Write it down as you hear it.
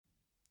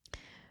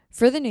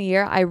For the new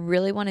year, I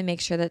really want to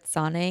make sure that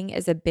sauning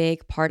is a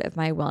big part of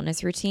my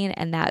wellness routine,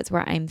 and that's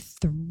where I'm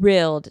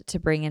thrilled to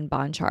bring in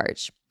Bon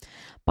Charge.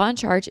 Bon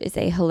Charge is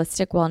a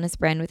holistic wellness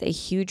brand with a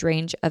huge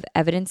range of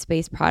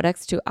evidence-based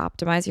products to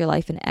optimize your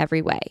life in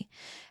every way.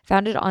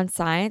 Founded on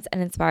science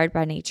and inspired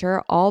by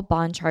nature, all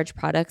Bon Charge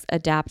products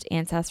adapt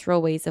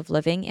ancestral ways of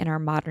living in our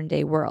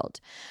modern-day world.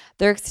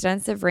 Their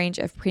extensive range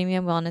of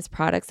premium wellness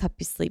products help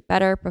you sleep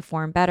better,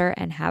 perform better,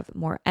 and have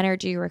more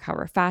energy,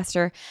 recover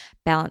faster,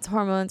 balance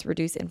hormones,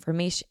 reduce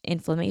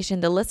inflammation.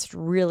 The list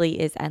really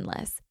is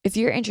endless. If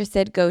you're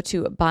interested, go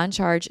to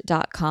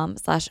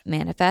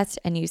boncharge.com/manifest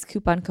and use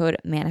coupon code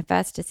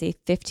MANIFEST to save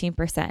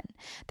 15%.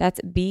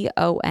 That's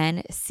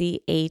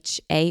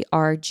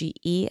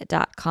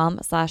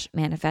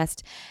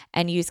BONCHARGE.com/manifest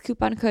and use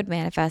coupon code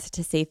MANIFEST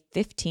to save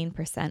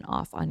 15%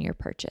 off on your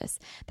purchase.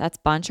 That's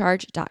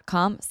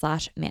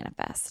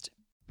boncharge.com/manifest.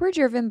 We're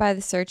driven by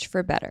the search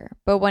for better,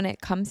 but when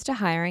it comes to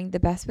hiring, the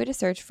best way to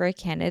search for a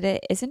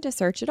candidate isn't to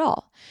search at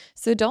all.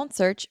 So don't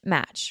search,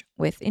 match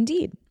with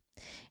Indeed.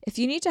 If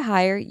you need to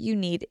hire, you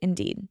need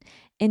Indeed.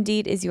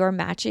 Indeed is your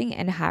matching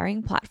and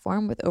hiring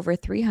platform with over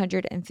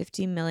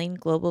 350 million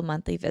global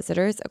monthly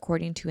visitors,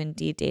 according to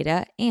Indeed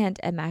data, and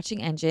a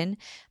matching engine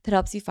that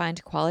helps you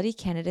find quality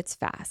candidates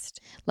fast.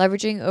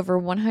 Leveraging over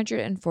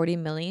 140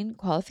 million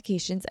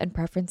qualifications and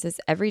preferences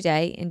every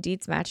day,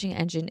 Indeed's matching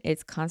engine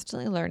is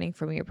constantly learning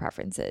from your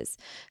preferences.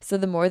 So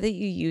the more that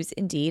you use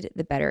Indeed,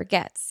 the better it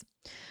gets.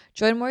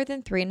 Join more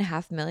than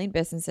 3.5 million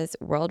businesses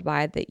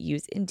worldwide that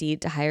use Indeed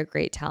to hire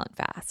great talent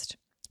fast.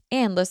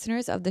 And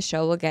listeners of the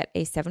show will get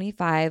a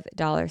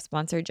 $75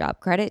 sponsored job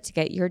credit to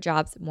get your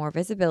jobs more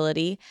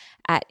visibility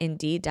at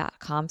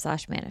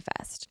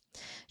Indeed.com/manifest.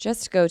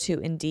 Just go to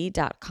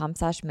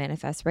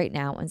Indeed.com/manifest right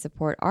now and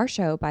support our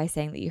show by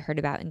saying that you heard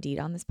about Indeed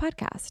on this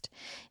podcast.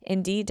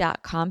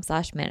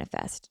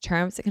 Indeed.com/manifest.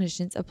 Terms and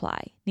conditions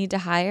apply. Need to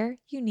hire?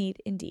 You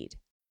need Indeed.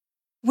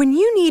 When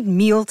you need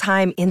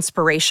mealtime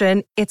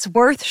inspiration, it's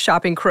worth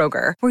shopping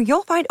Kroger, where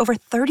you'll find over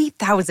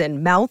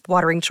 30,000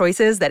 mouth-watering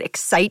choices that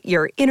excite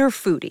your inner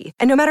foodie.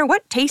 And no matter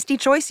what tasty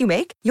choice you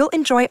make, you'll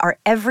enjoy our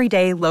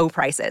everyday low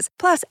prices,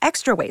 plus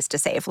extra ways to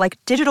save, like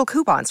digital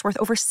coupons worth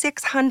over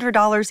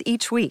 $600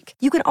 each week.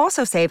 You can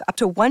also save up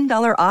to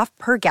 $1 off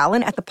per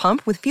gallon at the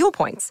pump with fuel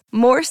points.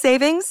 More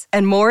savings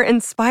and more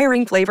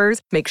inspiring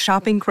flavors make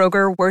shopping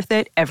Kroger worth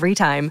it every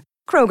time.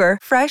 Kroger,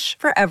 fresh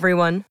for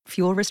everyone.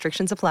 Fuel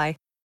restrictions apply.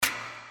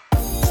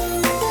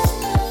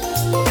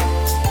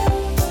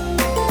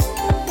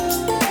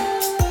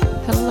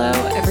 Hello,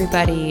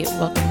 everybody.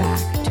 Welcome back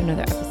to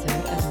another episode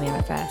of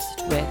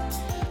Manifest with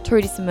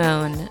Tori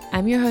DeSimone.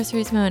 I'm your host,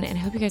 Tori DeSimone, and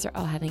I hope you guys are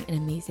all having an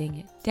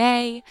amazing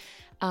day.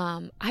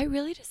 I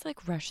really just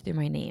rush through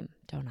my name,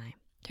 don't I?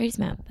 Tori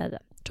DeSimone. Blah, blah.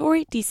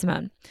 Tori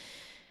DeSimone.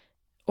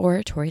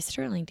 Or Tori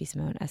Sterling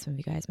DeSimone, as some of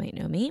you guys might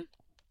know me.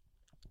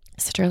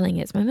 Sterling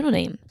is my middle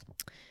name,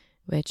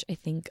 which I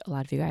think a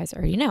lot of you guys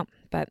already know,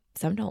 but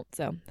some don't.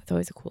 So that's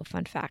always a cool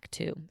fun fact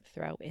to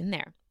throw in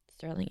there.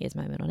 Sterling is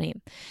my middle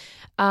name.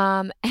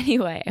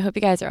 Anyway, I hope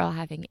you guys are all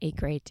having a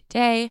great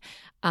day.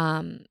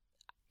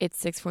 It's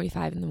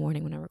 6:45 in the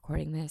morning when I'm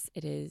recording this.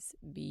 It is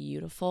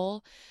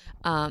beautiful.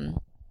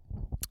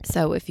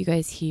 So if you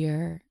guys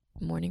hear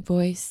morning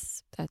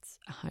voice, that's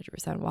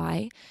 100%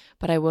 why.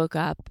 But I woke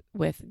up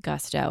with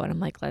gusto and I'm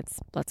like, let's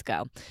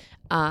go.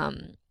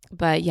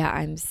 But yeah,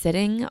 I'm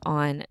sitting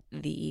on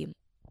the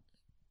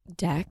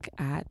deck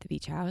at the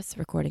beach house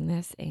recording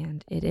this,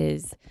 and it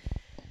is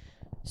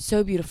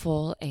so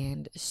beautiful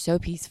and so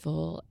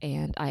peaceful,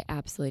 and I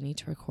absolutely need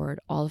to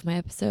record all of my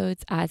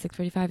episodes at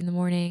 6:45 in the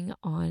morning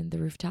on the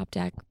rooftop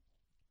deck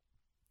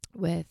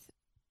with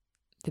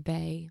the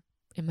bay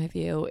in my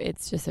view.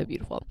 It's just so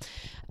beautiful.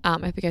 I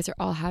hope you guys are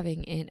all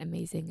having an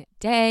amazing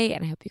day,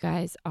 and I hope you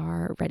guys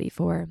are ready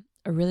for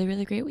a really,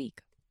 really great week.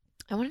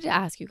 I wanted to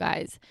ask you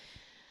guys,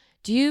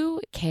 do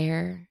you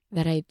care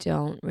that I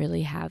don't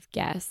really have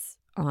guests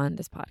on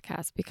this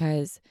podcast?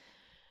 Because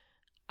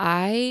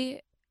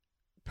I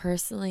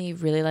personally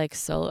really like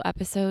solo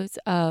episodes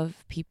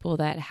of people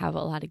that have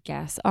a lot of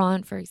guests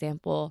on. For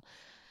example,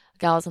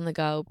 Gals on the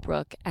Go,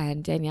 Brooke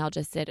and Danielle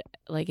just did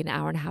like an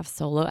hour and a half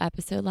solo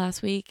episode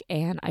last week,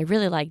 and I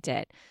really liked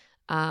it.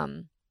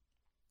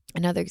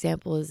 Another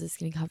example is the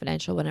Skinny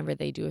Confidential. Whenever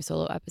they do a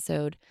solo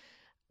episode,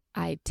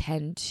 I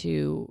tend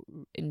to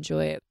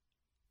enjoy it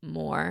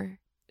more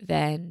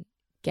than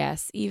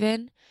guests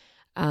even.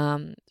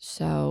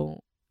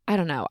 So I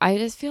don't know. I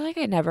just feel like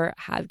I never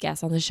have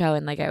guests on the show,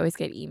 and I always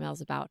get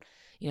emails about,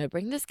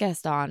 bring this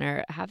guest on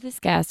or have this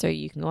guest or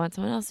you can go on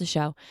someone else's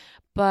show.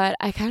 But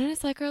I kind of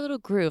just like our little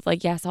groove.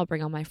 Yes, I'll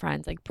bring on my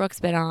friends. Brooke's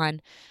been on,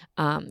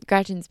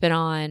 Gretchen's been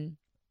on.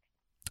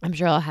 I'm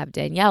sure I'll have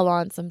Danielle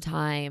on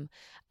sometime.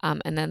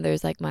 And then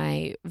there's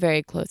my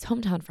very close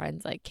hometown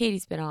friends,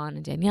 Katie's been on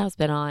and Danielle's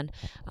been on.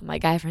 My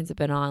guy friends have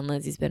been on,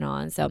 Lindsay's been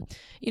on. So,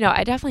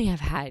 I definitely have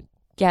had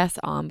guests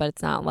on, but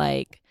it's not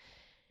like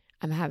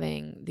I'm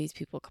having these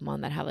people come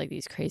on that have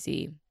these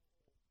crazy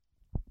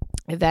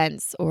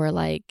events or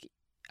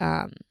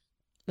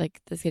like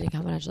the Skinny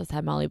Confidential has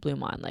had Molly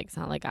Bloom on. Like, it's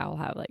not like I'll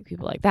have like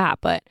people like that,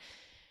 but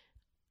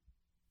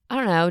I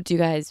don't know. Do you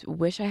guys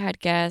wish I had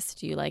guests?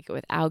 Do you like it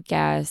without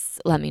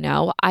guests? Let me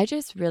know. I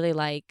just really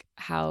like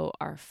how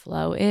our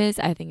flow is.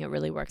 I think it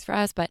really works for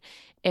us. But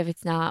if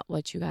it's not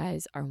what you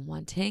guys are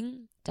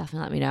wanting,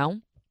 definitely let me know.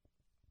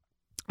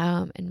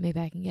 And maybe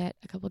I can get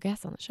a couple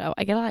guests on the show.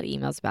 I get a lot of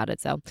emails about it,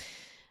 so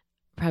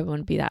probably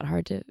wouldn't be that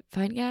hard to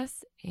find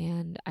guests.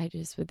 And I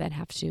just would then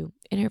have to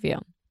interview.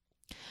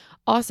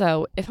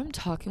 Also, if I'm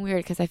talking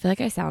weird, because I feel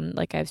like I sound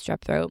like I have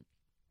strep throat.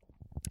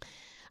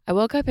 I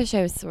woke up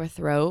yesterday with sore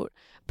throat,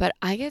 but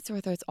I get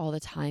sore throats all the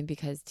time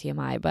because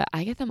TMI, but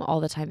I get them all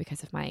the time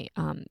because of my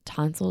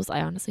tonsils.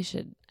 I honestly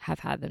should have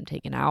had them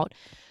taken out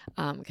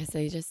because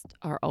they just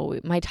are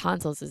always, my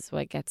tonsils is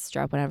what gets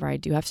strep whenever I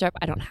do have strep.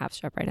 I don't have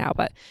strep right now,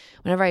 but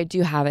whenever I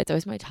do have it, it's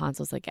always my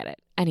tonsils that get it.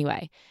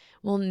 Anyway,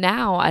 well,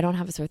 now I don't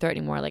have a sore throat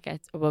anymore. Like I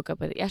woke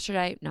up with it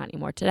yesterday, not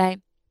anymore today.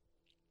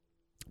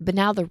 But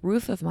now the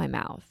roof of my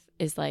mouth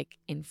is like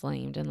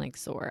inflamed and like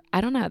sore.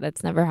 I don't know.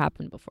 That's never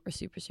happened before.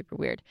 Super, super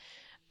weird.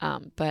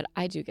 But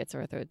I do get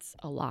sore throats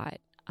a lot.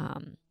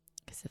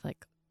 Cause of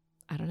like,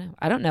 I don't know.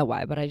 I don't know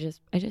why, but I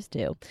just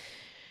do.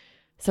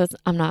 So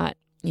I'm not,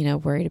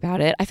 worried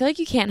about it. I feel like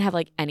you can't have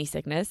like any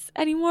sickness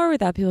anymore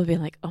without people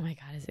being like, oh my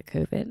God, is it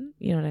COVID?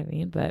 You know what I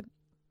mean? But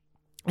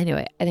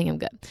anyway, I think I'm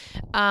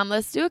good.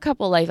 Let's do a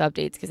couple life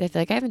updates because I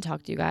feel like I haven't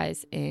talked to you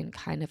guys in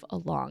kind of a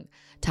long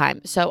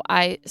time. So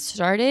I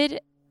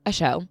started a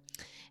show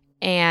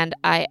and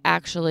I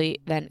actually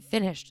then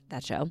finished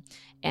that show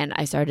and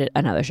I started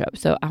another show.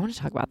 So I want to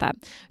talk about that.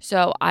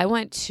 So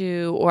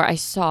I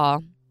saw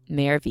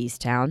Mare of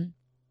Easttown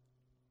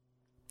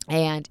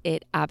and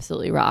it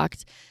absolutely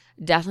rocked.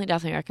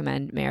 Definitely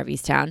recommend Mare of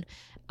Easttown.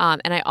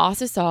 And I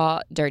also saw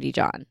Dirty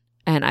John.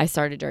 And I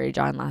started Dirty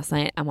John last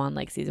night. I'm on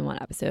like season 1,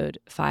 episode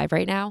 5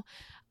 right now.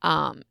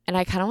 And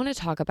I kind of want to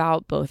talk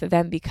about both of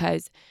them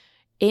because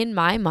in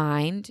my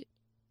mind,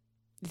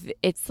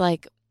 it's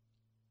like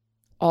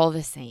all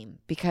the same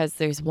because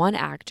there's one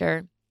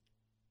actor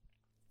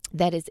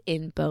that is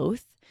in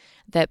both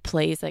that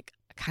plays like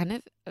kind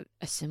of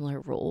a similar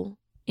role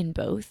in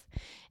both.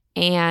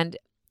 And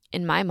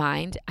in my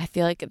mind, I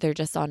feel like they're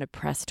just on a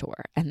press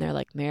tour and they're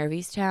like Mare of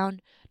Easttown,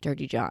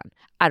 Dirty John.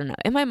 I don't know.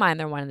 In my mind,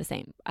 they're one and the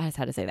same. I just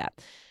had to say that.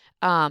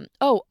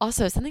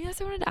 Also something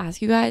else I wanted to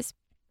ask you guys.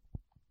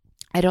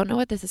 I don't know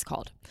what this is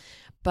called,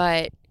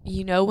 but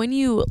when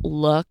you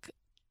look,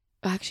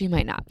 actually you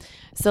might not.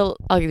 So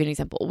I'll give you an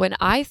example. When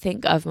I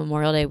think of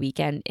Memorial Day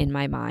weekend in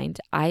my mind,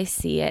 I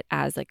see it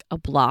as like a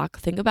block.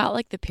 Think about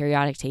like the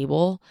periodic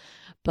table,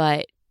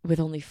 but with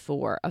only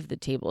 4 of the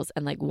tables.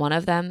 And like one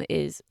of them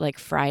is like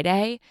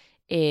Friday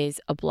is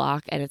a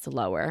block and it's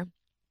lower.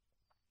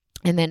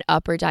 And then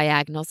upper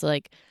diagonal, so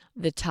like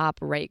the top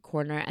right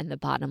corner and the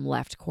bottom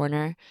left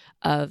corner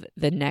of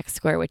the next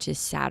square, which is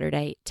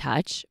Saturday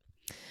touch.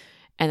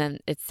 And then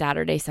it's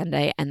Saturday,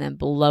 Sunday, and then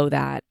below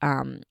that,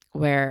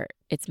 where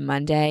it's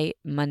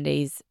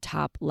Monday's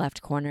top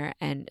left corner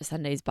and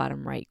Sunday's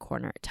bottom right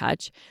corner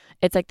touch.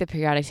 It's like the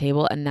periodic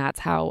table, and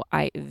that's how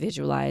I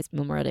visualize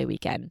Memorial Day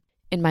weekend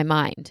in my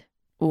mind,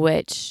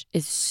 which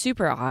is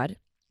super odd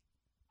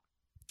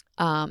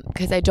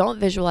because I don't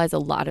visualize a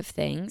lot of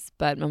things,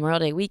 but Memorial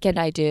Day weekend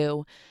I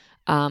do.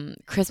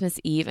 Christmas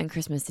Eve and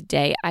Christmas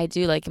Day I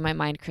do. Like in my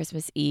mind,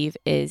 Christmas Eve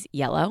is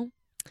yellow.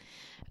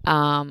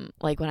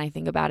 Like when I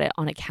think about it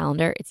on a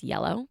calendar, it's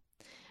yellow.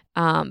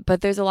 But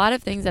there's a lot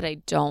of things that I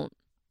don't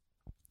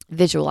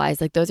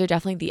visualize. Like those are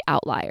definitely the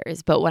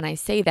outliers. But when I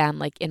say them,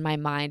 like in my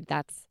mind,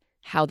 that's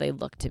how they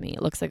look to me.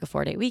 It looks like a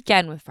 4-day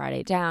weekend with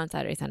Friday down,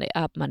 Saturday, Sunday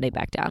up, Monday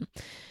back down.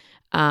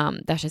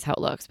 That's just how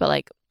it looks. But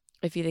like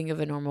if you think of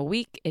a normal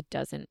week, it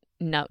doesn't,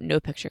 no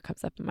picture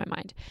comes up in my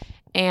mind.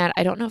 And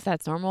I don't know if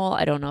that's normal.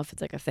 I don't know if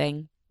it's like a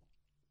thing.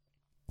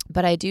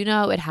 But I do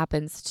know it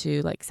happens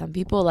to like some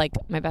people, like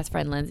my best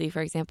friend Lindsay,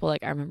 for example.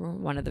 Like I remember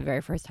one of the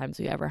very first times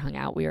we ever hung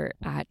out, we were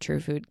at True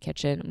Food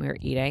Kitchen and we were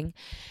eating.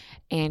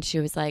 And she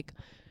was like,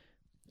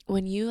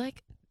 when you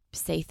like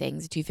say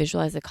things, do you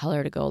visualize the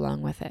color to go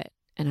along with it?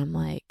 And I'm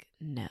like,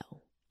 no.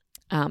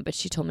 But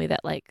she told me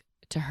that like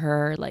to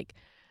her, like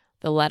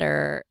the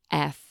letter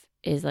F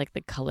is like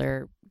the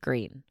color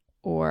green,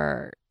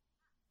 or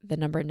the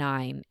number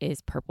 9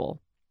 is purple,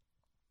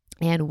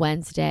 and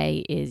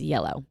Wednesday is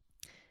yellow.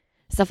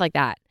 Stuff like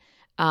that.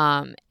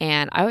 And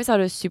I always thought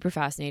it was super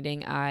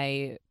fascinating.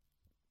 I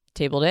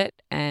tabled it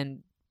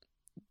and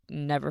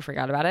never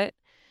forgot about it.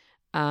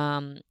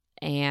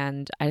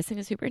 And I just think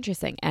it's super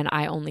interesting. And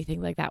I only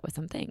think like that with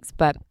some things.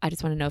 But I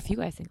just want to know if you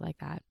guys think like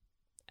that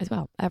as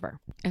well, ever.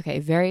 Okay,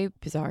 very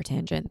bizarre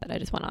tangent that I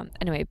just went on.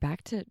 Anyway,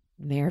 back to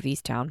Mare of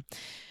Easttown.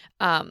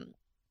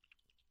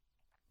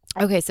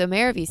 Okay, so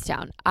Mare of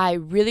Easttown. I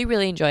really,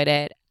 really enjoyed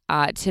it.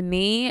 To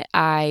me,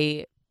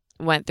 I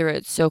went through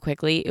it so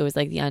quickly. It was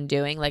like The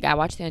Undoing. Like I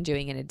watched The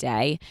Undoing in a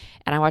day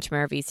and I watched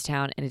Mare of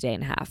Easttown in a day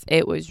and a half.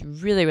 It was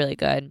really, really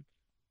good.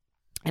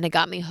 And it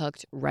got me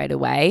hooked right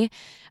away.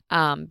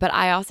 But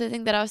I also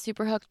think that I was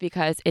super hooked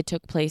because it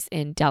took place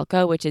in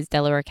Delco, which is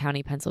Delaware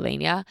County,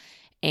 Pennsylvania.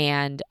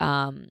 And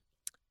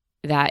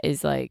that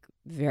is like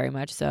very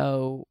much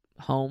so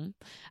home.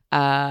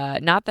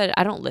 Not that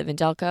I don't live in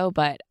Delco,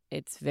 but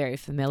it's very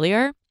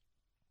familiar.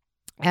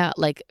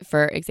 Like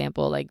for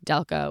example, like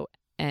Delco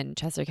and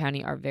Chester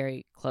County are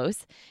very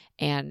close,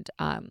 and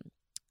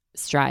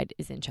Stride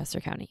is in Chester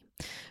County.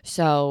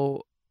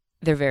 So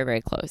they're very,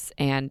 very close.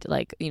 And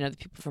like, you know, the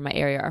people from my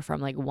area are from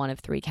like one of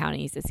three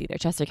counties. It's either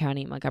Chester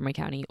County, Montgomery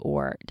County,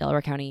 or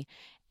Delaware County.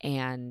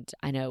 And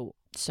I know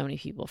so many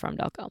people from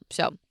Delco.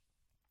 So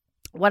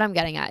what I'm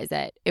getting at is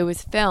that it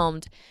was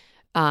filmed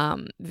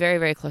very,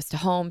 very close to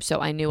home. So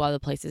I knew all the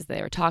places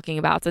they were talking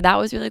about. So that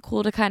was really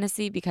cool to kind of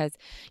see because,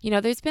 you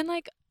know, there's been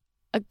like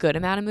a good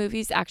amount of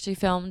movies actually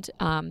filmed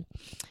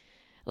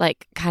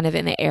like kind of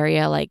in the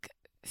area, like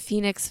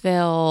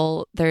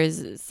Phoenixville.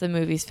 There's some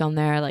movies filmed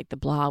there, like The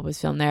Blob was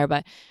filmed there,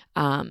 but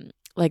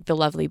like The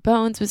Lovely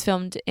Bones was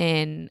filmed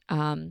in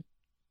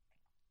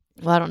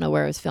well, I don't know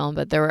where it was filmed,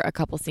 but there were a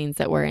couple scenes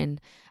that were in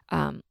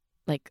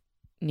like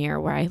near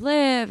where I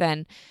live,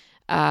 and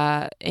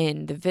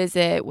in The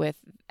Visit with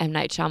M.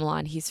 Night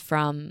Shyamalan. He's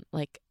from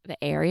like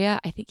the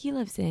area. I think he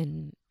lives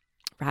in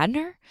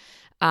Radnor,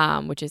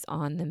 which is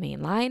on the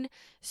main line.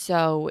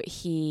 So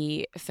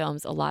he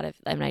films a lot of,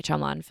 M. Night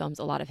Shyamalan films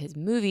a lot of his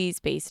movies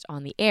based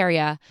on the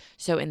area.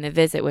 So in The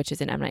Visit, which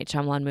is an M. Night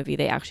Shyamalan movie,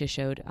 they actually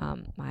showed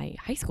my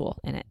high school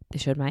in it. They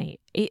showed my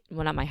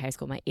not my high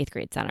school, my 8th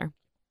grade center.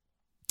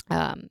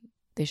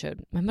 They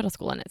showed my middle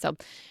school in it. So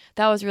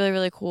that was really,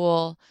 really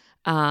cool.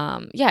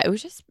 Yeah, it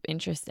was just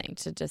interesting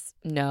to just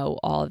know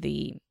all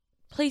the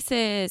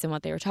places and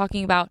what they were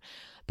talking about.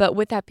 But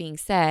with that being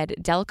said,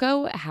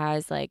 Delco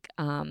has like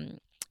an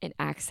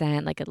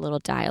accent, like a little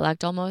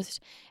dialect almost.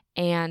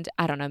 And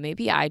I don't know,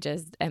 maybe I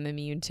just am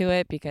immune to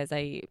it because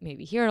I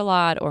maybe hear it a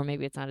lot, or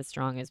maybe it's not as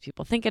strong as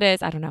people think it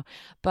is. I don't know.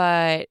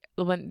 But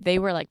when they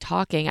were like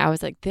talking, I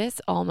was like, this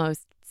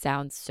almost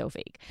sounds so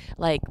fake.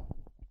 Like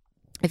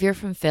if you're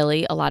from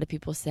Philly, a lot of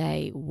people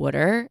say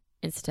water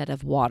instead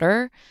of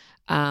water.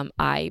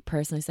 I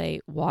personally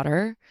say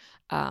water,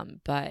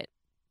 but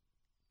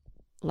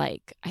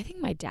like I think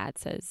my dad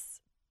says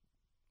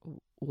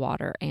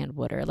water and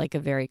water, like a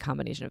very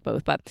combination of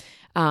both. But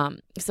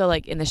so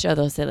like in the show,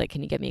 they'll say like,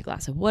 "Can you get me a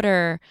glass of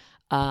water?"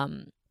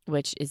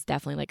 Which is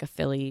definitely like a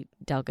Philly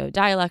Delco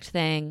dialect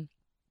thing.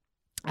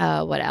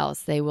 What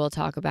else? They will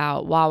talk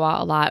about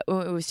Wawa a lot.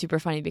 It was super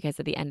funny because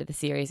at the end of the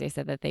series, they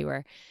said that they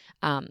were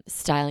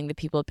styling the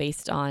people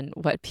based on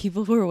what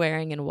people were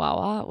wearing in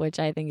Wawa, which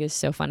I think is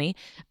so funny.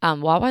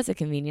 Wawa is a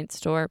convenience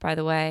store, by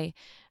the way.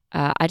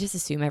 I just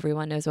assume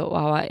everyone knows what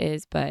Wawa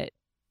is, but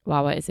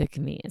Wawa is a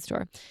convenience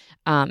store.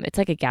 It's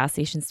like a gas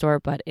station store,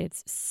 but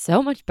it's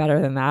so much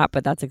better than that.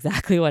 But that's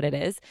exactly what it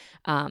is.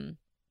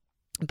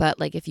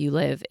 But like if you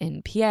live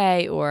in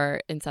PA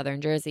or in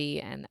Southern Jersey,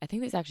 and I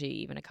think there's actually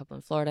even a couple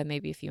in Florida,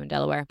 maybe a few in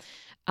Delaware,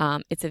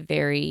 it's a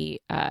very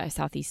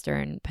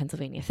southeastern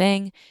Pennsylvania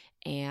thing,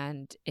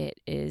 and it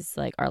is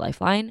like our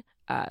lifeline.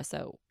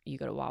 So you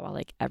go to Wawa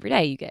like every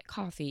day, you get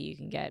coffee, you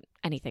can get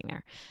anything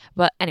there.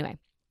 But anyway,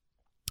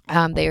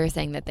 they were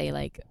saying that they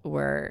like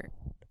were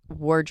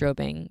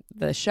wardrobing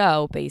the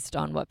show based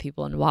on what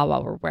people in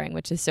Wawa were wearing,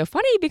 which is so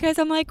funny because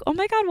I'm like, oh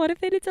my God, what if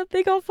they did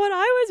something off what I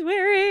was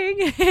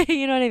wearing?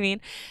 You know what I mean?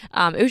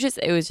 It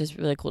was just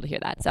really cool to hear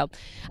that. So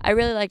I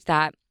really liked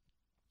that.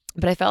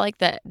 But I felt like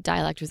the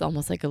dialect was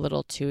almost like a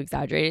little too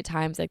exaggerated at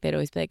times. Like they'd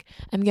always be like,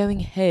 I'm going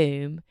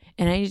home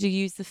and I need to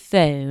use the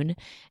phone.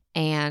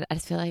 And I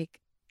just feel like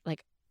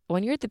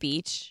when you're at the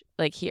beach,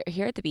 like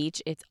here at the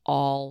beach, it's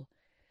all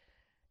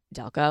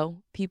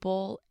Delco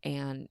people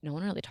and no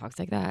one really talks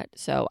like that.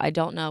 So I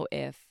don't know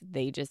if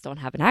they just don't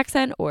have an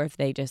accent or if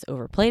they just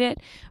overplayed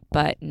it.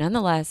 But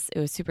nonetheless, it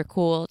was super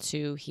cool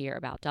to hear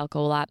about Delco a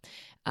lot.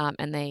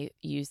 And they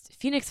used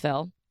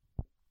Phoenixville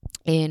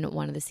in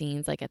one of the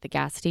scenes, like at the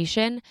gas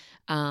station,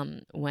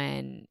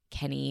 when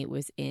Kenny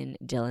was in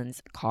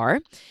Dylan's car.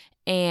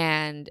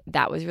 And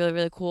that was really,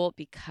 really cool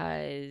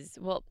because,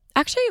 well,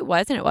 actually it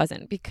was and it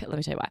wasn't. Because, let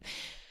me tell you why.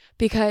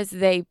 Because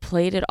they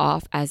played it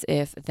off as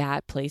if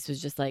that place was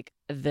just like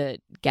the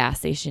gas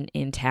station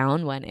in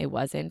town when it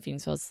wasn't.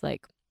 Phoenixville's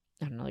like,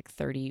 I don't know, like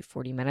 30,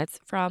 40 minutes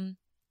from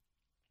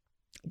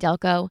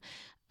Delco.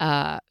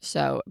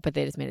 But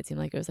they just made it seem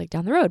like it was like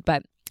down the road.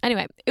 But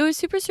anyway, it was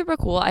super, super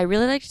cool. I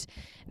really liked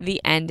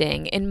the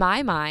ending. In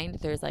my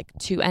mind, there's like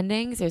two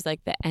endings. There's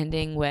like the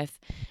ending with,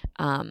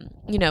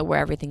 where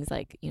everything's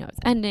like, it's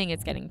ending,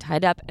 it's getting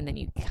tied up. And then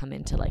you come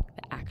into like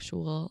the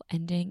actual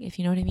ending, if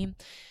you know what I mean.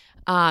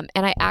 And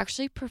I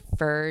actually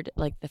preferred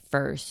like the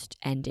first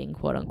ending,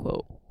 quote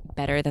unquote,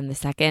 better than the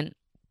second,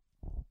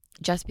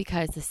 just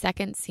because the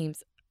second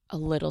seems a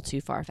little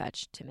too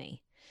far-fetched to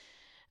me.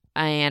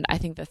 And I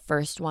think the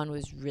first one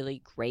was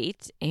really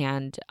great,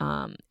 and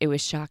it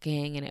was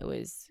shocking, and it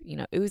was,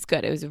 it was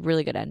good. It was a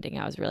really good ending.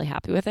 I was really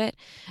happy with it.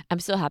 I'm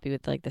still happy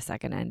with like the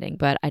second ending,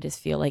 but I just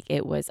feel like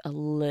it was a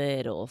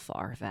little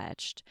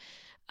far-fetched.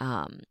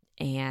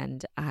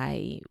 And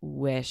I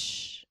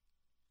wish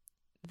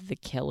the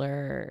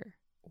killer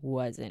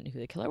wasn't who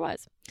the killer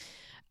was.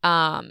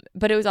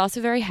 But it was also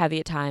very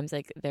heavy at times.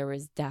 Like there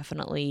was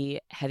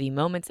definitely heavy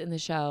moments in the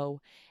show,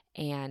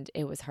 and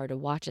it was hard to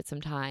watch it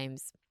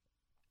sometimes.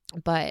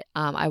 But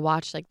I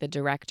watched like the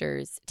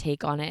director's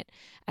take on it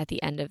at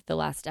the end of the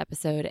last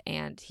episode,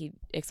 and he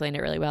explained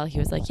it really well. He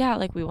was like, yeah,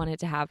 like we wanted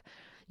to have,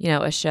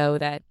 a show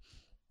that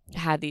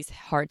had these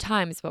hard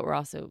times, but were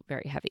also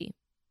very heavy,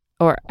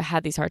 or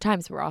had these hard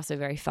times, but were also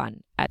very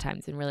fun at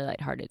times and really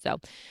lighthearted. So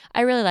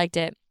I really liked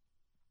it.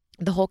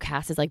 The whole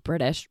cast is like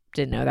British.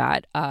 Didn't know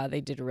that.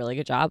 They did a really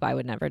good job. I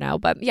would never know.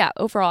 But yeah,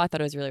 overall, I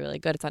thought it was really, really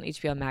good. It's on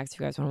HBO Max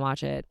if you guys want to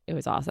watch it. It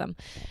was awesome.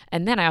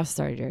 And then I also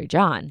started Dirty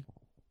John.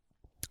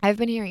 I've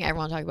been hearing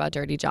everyone talk about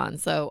Dirty John,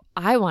 so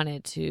I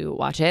wanted to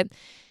watch it.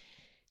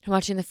 I'm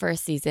watching the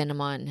first season. I'm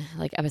on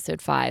like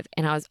episode 5,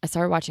 and I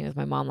started watching it with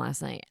my mom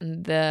last night.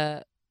 And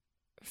the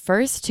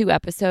first 2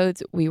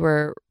 episodes, we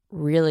were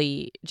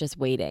really just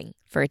waiting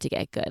for it to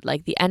get good.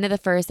 Like the end of the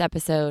first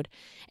episode,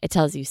 it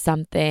tells you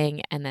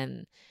something, and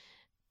then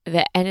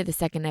the end of the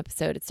second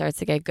episode, it starts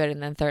to get good,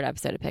 and then third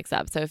episode, it picks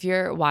up. So if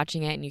you're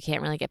watching it and you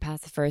can't really get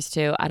past the first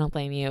 2, I don't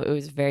blame you. It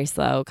was very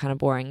slow, kind of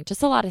boring,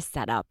 just a lot of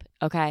setup,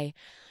 okay?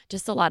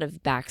 Just a lot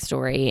of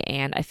backstory,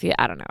 and I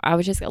don't know, I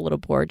was just a little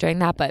bored during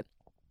that, but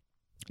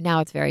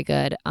now it's very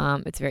good.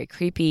 It's very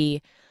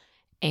creepy,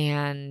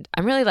 and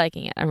I'm really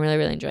liking it. I'm really,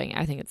 really enjoying it.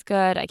 I think it's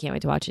good. I can't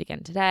wait to watch it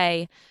again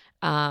today,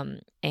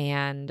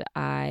 and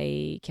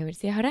I can't wait to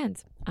see how it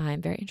ends.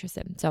 I'm very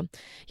interested. So,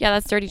 yeah,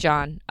 that's Dirty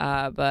John,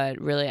 but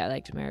really I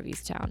liked Mare of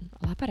Easttown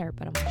a lot better,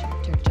 but I'm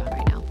watching Dirty John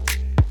right now.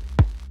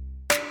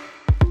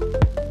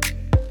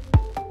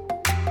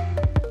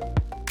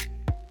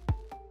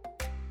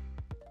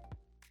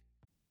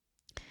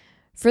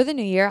 For the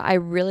new year, I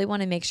really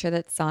want to make sure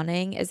that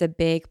sauning is a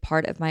big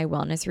part of my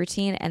wellness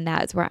routine, and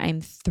that is where I'm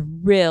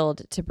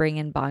thrilled to bring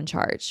in Bon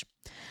Charge.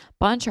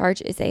 Bon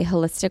Charge is a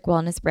holistic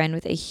wellness brand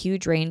with a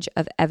huge range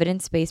of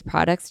evidence-based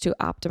products to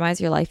optimize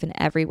your life in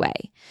every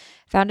way.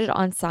 Founded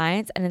on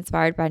science and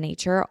inspired by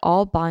nature,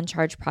 all Bon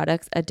Charge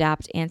products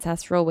adapt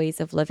ancestral ways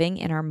of living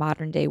in our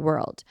modern-day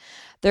world.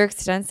 Their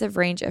extensive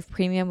range of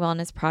premium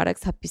wellness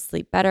products help you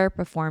sleep better,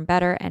 perform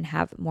better, and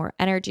have more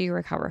energy,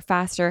 recover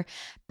faster,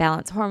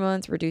 balance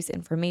hormones, reduce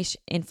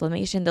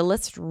inflammation. The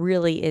list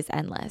really is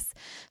endless.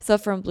 So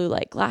from blue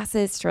light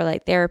glasses, to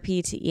light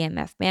therapy, to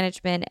EMF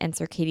management and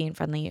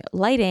circadian-friendly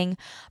lighting,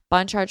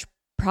 Bon Charge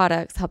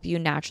products help you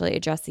naturally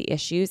address the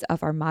issues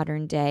of our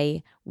modern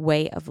day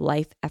way of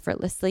life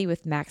effortlessly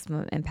with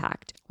maximum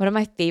impact. One of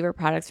my favorite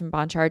products from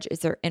Bon Charge is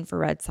their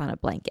infrared sauna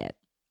blanket.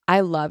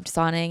 I loved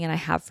sauning, and I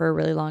have for a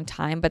really long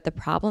time, but the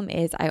problem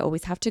is I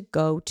always have to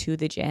go to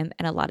the gym,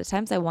 and a lot of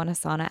times I want a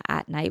sauna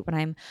at night when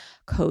I'm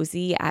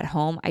cozy at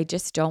home. I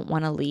just don't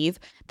want to leave.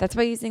 That's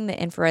why using the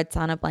infrared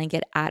sauna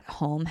blanket at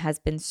home has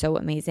been so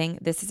amazing.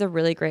 This is a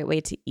really great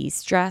way to ease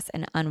stress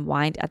and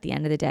unwind at the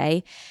end of the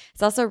day.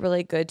 It's also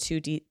really good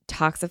to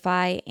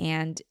detoxify,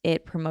 and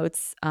it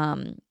promotes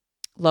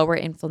lower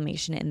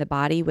inflammation in the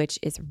body, which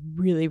is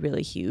really,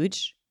 really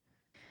huge.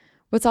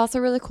 What's also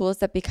really cool is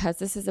that because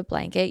this is a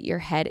blanket, your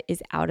head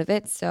is out of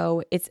it.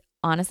 So it's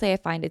honestly, I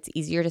find it's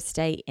easier to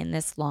stay in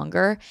this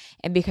longer.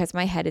 And because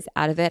my head is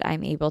out of it,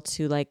 I'm able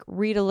to like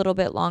read a little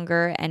bit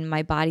longer, and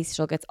my body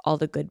still gets all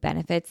the good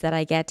benefits that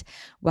I get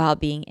while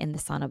being in the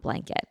sauna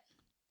blanket.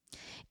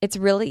 It's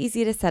really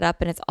easy to set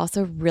up, and it's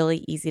also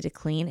really easy to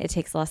clean. It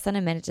takes less than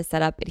a minute to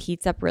set up. It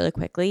heats up really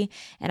quickly,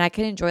 and I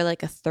can enjoy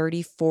like a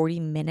 30-40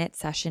 minute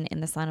session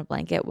in the sauna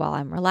blanket while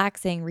I'm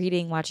relaxing,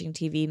 reading, watching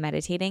TV,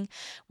 meditating.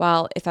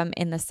 While if I'm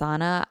in the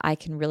sauna, I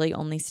can really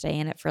only stay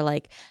in it for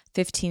like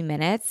 15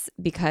 minutes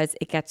because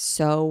it gets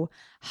so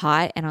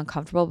hot and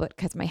uncomfortable, but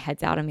because my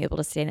head's out, I'm able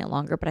to stay in it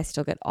longer, but I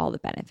still get all the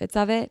benefits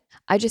of it.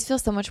 I just feel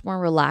so much more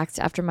relaxed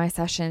after my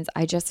sessions.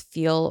 I just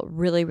feel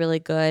really, really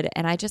good,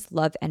 and I just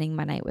love ending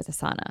my night with a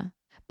sauna.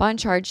 Bon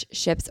Charge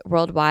ships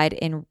worldwide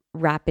in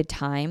rapid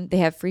time. They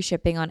have free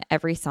shipping on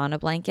every sauna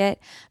blanket.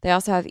 They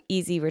also have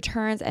easy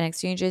returns and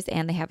exchanges,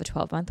 and they have a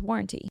 12-month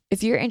warranty.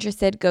 If you're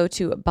interested, go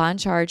to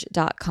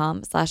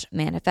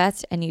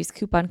boncharge.com/manifest and use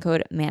coupon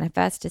code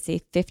manifest to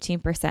save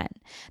 15%.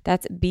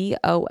 That's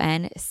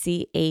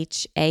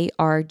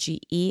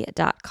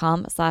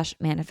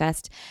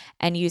BONCHARGE.com/manifest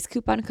and use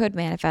coupon code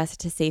manifest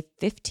to save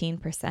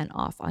 15%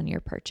 off on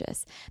your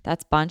purchase.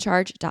 That's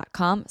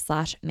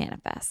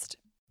boncharge.com/manifest.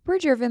 We're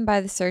driven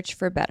by the search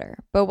for better,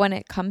 but when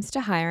it comes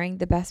to hiring,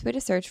 the best way to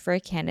search for a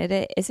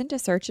candidate isn't to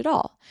search at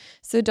all.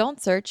 So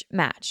don't search,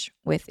 match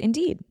with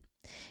Indeed.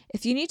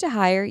 If you need to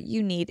hire,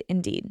 you need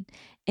Indeed.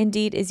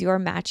 Indeed is your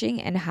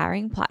matching and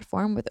hiring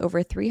platform with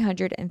over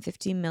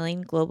 350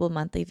 million global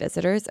monthly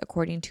visitors,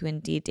 according to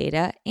Indeed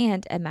data,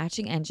 and a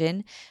matching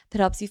engine that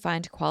helps you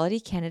find quality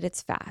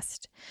candidates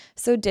fast.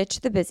 So ditch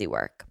the busy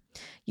work.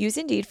 Use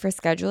Indeed for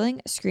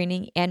scheduling,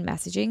 screening, and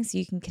messaging so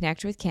you can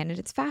connect with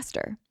candidates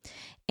faster.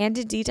 And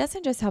Indeed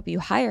doesn't just help you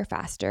hire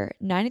faster.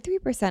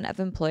 93% of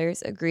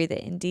employers agree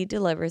that Indeed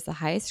delivers the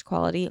highest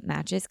quality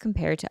matches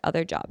compared to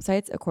other job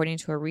sites, according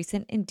to a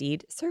recent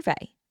Indeed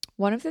survey.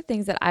 One of the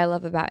things that I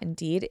love about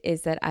Indeed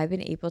is that I've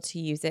been able to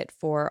use it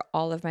for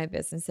all of my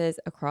businesses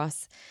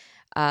across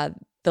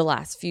the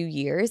last few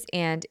years,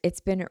 and it's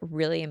been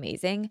really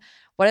amazing.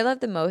 What I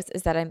love the most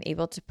is that I'm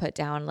able to put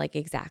down like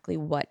exactly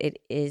what it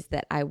is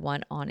that I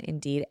want on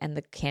Indeed, and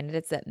the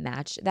candidates that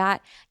match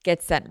that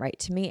get sent right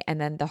to me.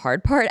 And then the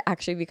hard part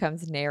actually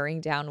becomes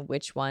narrowing down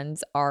which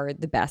ones are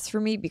the best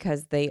for me,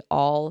 because they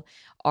all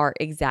are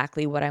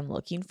exactly what I'm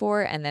looking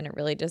for. And then it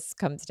really just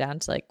comes down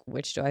to like,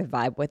 which do I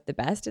vibe with the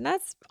best? And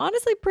that's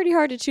honestly pretty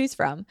hard to choose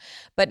from.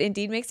 But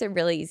Indeed makes it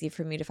really easy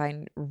for me to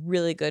find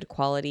really good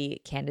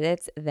quality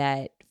candidates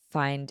that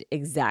find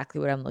exactly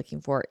what I'm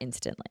looking for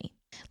instantly.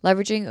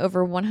 Leveraging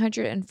over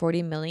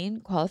 140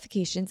 million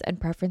qualifications and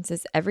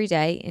preferences every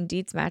day,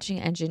 Indeed's matching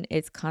engine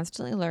is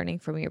constantly learning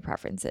from your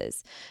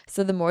preferences.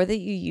 So the more that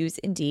you use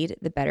Indeed,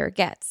 the better it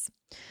gets.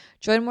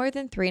 Join more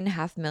than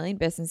 3.5 million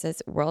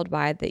businesses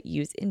worldwide that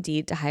use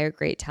Indeed to hire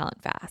great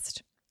talent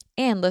fast.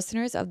 And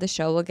listeners of the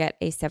show will get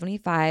a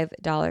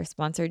 $75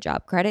 sponsored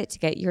job credit to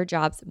get your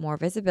jobs more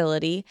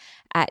visibility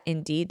at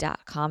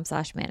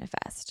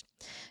Indeed.com/manifest.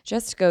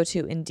 Just go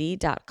to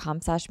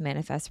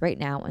Indeed.com/manifest right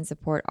now and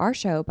support our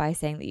show by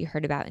saying that you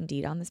heard about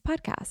Indeed on this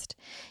podcast.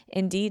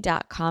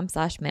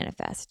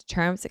 Indeed.com/manifest.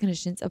 Terms and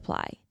conditions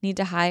apply. Need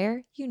to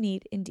hire? You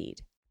need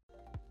Indeed.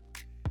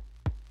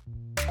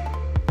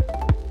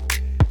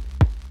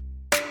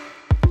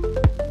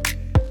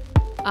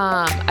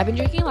 I've been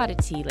drinking a lot of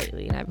tea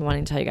lately, and I've been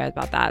wanting to tell you guys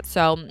about that.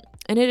 So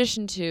in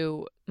addition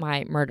to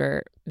my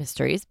murder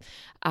mysteries,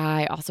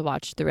 I also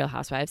watched The Real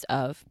Housewives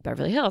of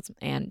Beverly Hills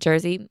and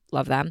Jersey.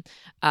 Love them.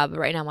 But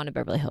right now I'm on a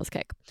Beverly Hills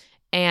kick.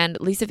 And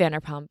Lisa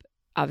Vanderpump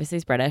obviously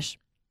is British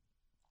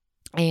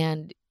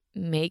and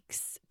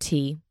makes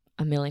tea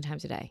a million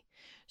times a day.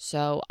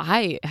 So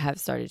I have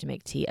started to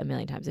make tea a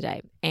million times a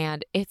day,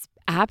 and it's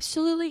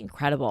absolutely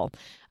incredible.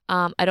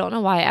 I don't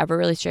know why I ever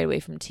really strayed away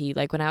from tea.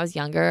 Like when I was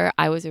younger,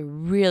 I was a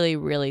really,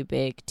 really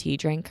big tea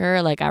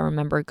drinker. Like I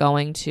remember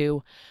going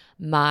to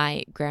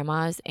my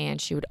grandma's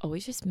and she would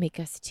always just make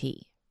us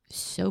tea.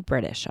 So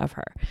British of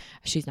her.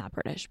 She's not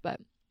British, but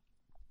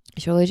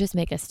she would always just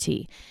make us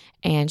tea.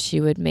 And she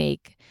would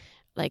make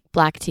like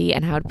black tea,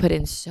 and I would put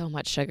in so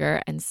much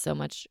sugar and so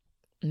much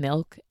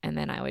milk, and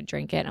then I would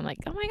drink it. I'm like,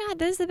 oh my God,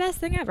 this is the best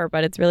thing ever.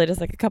 But it's really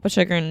just like a cup of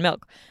sugar and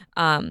milk.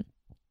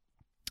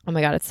 Oh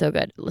my God, it's so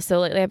good. So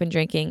lately I've been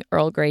drinking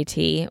Earl Grey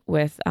tea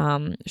with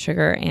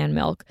sugar and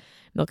milk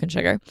and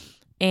sugar.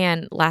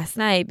 And last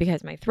night,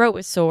 because my throat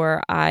was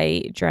sore,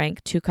 I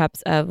drank 2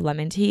 cups of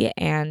lemon tea.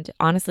 And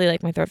honestly,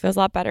 like my throat feels a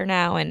lot better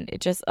now. And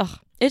it's just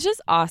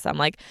awesome.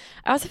 Like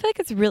I also feel like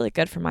it's really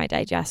good for my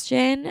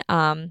digestion.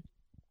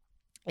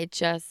 It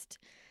just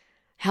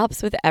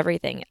helps with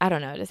everything. I don't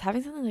know, just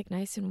having something like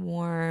nice and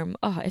warm.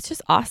 Oh, it's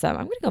just awesome.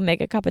 I'm going to go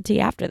make a cup of tea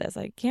after this.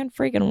 I can't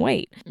freaking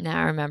wait. Now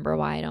I remember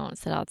why I don't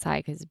sit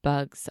outside, because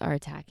bugs are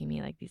attacking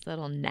me, like these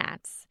little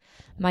gnats.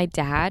 My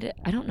dad,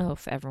 I don't know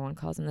if everyone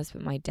calls them this,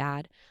 but my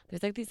dad,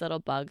 there's like these little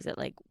bugs that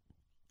like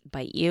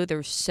bite you.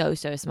 They're so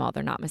small.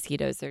 They're not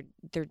mosquitoes.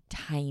 They're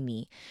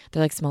tiny.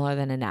 They're like smaller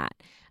than a gnat.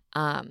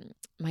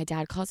 My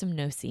dad calls them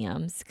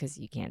no-see-ums because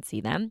you can't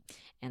see them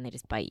and they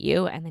just bite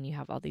you, and then you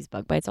have all these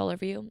bug bites all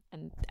over you,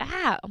 and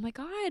oh my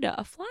God,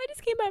 a fly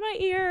just came by my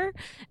ear.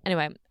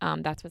 Anyway,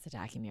 that's what's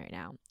attacking me right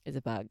now is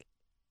a bug,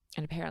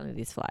 and apparently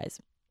these flies,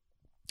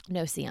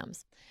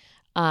 no-see-ums.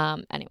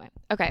 Anyway,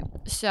 okay,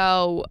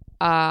 so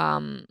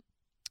one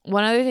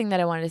other thing that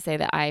I wanted to say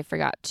that I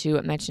forgot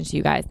to mention to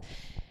you guys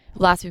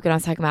last week when I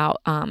was talking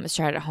about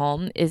Start at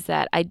Home is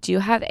that I do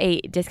have a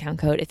discount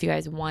code if you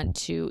guys want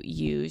to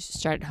use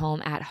Start at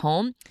Home at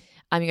home.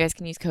 You guys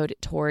can use code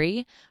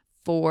Tori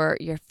for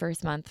your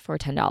first month for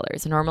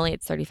 $10. Normally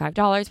it's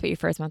 $35, but your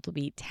first month will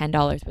be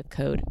 $10 with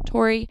code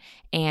Tori.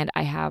 And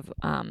I have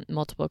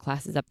multiple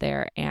classes up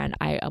there, and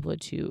I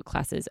upload 2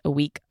 classes a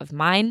week of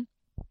mine.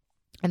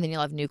 And then you'll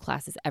have new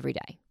classes every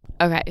day.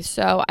 Okay,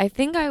 so I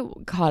think I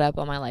caught up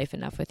on my life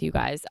enough with you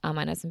guys. I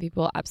know some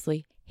people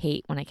absolutely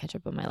hate when I catch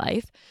up on my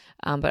life,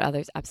 but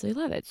others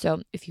absolutely love it.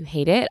 So if you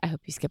hate it, I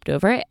hope you skipped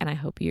over it, and I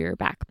hope you're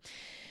back.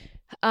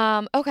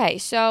 Okay,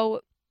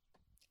 so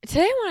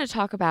today I want to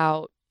talk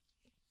about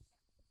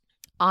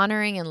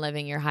honoring and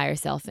living your higher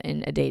self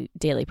in a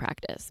daily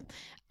practice.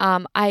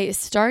 I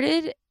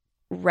started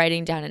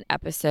writing down an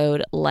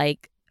episode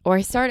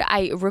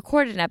I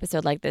recorded an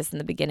episode like this in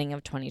the beginning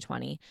of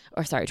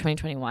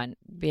 2021,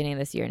 beginning of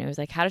this year. And it was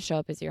like how to show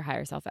up as your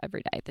higher self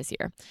every day this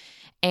year.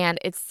 And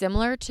it's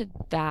similar to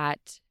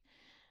that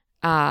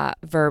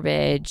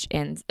verbiage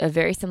and a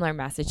very similar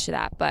message to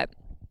that. But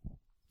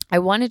I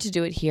wanted to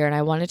do it here, and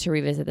I wanted to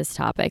revisit this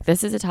topic.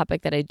 This is a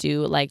topic that I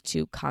do like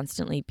to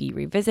constantly be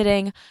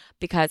revisiting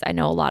because I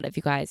know a lot of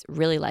you guys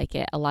really like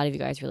it. A lot of you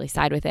guys really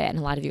side with it, and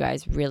a lot of you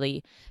guys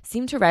really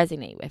seem to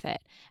resonate with it.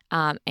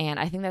 And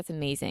I think that's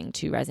amazing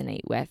to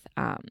resonate with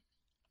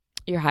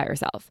your higher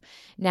self.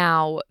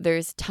 Now,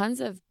 there's tons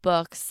of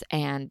books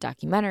and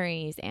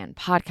documentaries and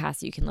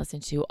podcasts you can listen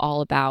to all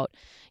about,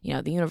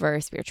 the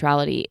universe,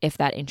 spirituality, if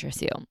that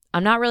interests you.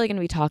 I'm not really going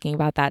to be talking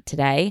about that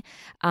today,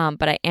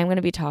 but I am going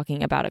to be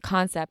talking about a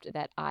concept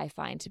that I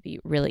find to be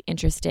really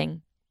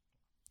interesting,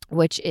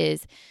 which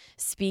is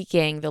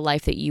speaking the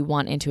life that you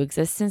want into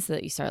existence so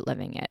that you start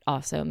living it.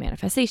 Also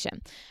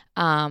manifestation.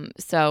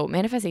 So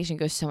manifestation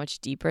goes so much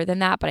deeper than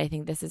that, but I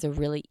think this is a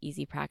really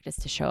easy practice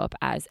to show up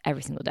as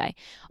every single day.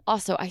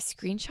 Also, I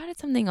screenshotted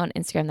something on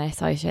Instagram that I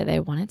saw yesterday that I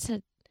wanted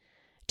to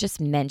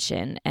just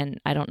mention, and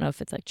I don't know if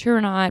it's like true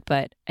or not,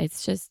 but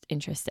it's just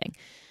interesting.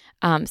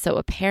 So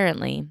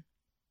apparently,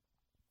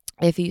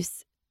 if you,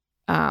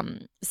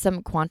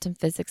 some quantum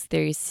physics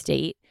theories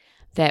state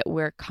that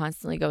we're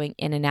constantly going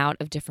in and out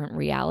of different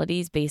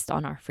realities based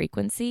on our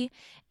frequency,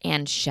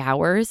 and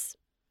showers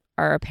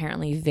are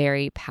apparently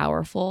very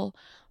powerful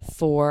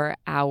for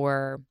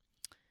our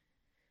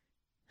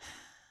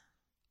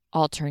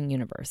altering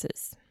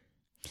universes.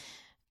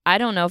 I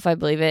don't know if I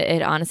believe it.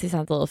 It honestly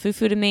sounds a little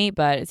foo-foo to me,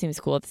 but it seems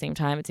cool at the same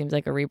time. It seems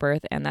like a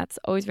rebirth, and that's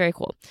always very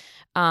cool.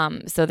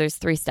 So there's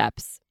 3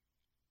 steps,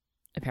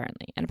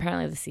 apparently. And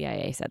apparently the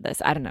CIA said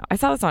this. I don't know. I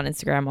saw this on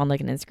Instagram, on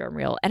like an Instagram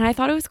reel, and I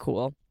thought it was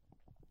cool.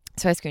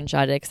 So I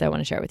screenshotted it because I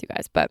want to share it with you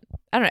guys. But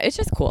I don't know. It's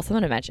just cool.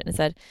 Something to mention. It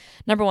said,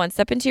 number 1,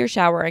 step into your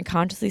shower and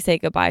consciously say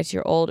goodbye to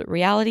your old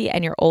reality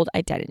and your old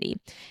identity.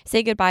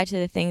 Say goodbye to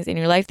the things in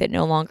your life that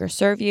no longer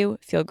serve you.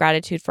 Feel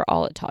gratitude for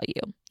all it taught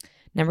you.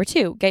 Number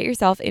 2, get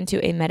yourself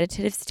into a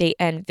meditative state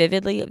and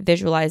vividly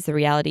visualize the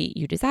reality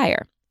you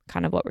desire.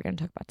 Kind of what we're going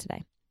to talk about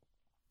today.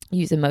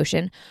 Use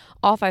emotion,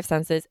 all 5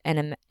 senses, and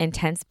an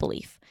intense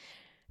belief.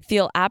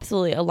 Feel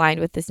absolutely aligned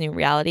with this new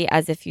reality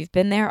as if you've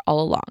been there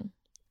all along.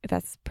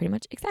 That's pretty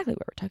much exactly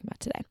what we're talking about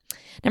today.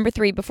 Number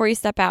 3, before you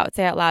step out,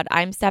 say out loud,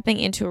 I'm stepping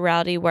into a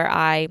reality where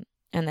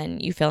and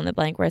then you fill in the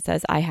blank where it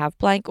says I have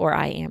blank or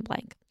I am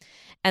blank.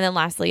 And then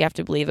lastly, you have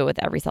to believe it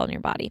with every cell in your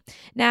body.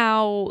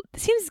 Now,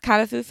 this seems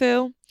kind of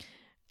foo-foo.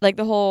 Like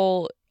the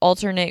whole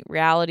alternate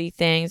reality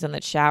things and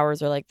that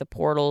showers are like the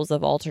portals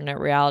of alternate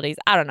realities.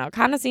 I don't know.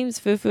 Kind of seems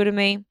foo-foo to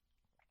me.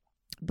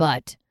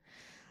 But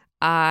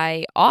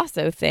I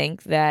also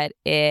think that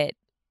it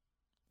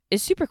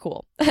is super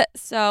cool.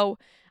 So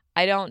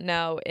I don't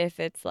know if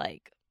it's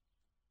like,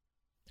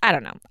 I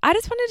don't know. I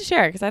just wanted to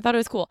share it because I thought it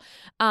was cool.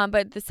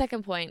 But the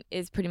second point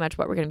is pretty much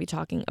what we're going to be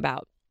talking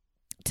about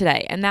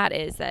today. And that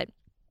is that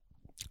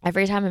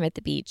every time I'm at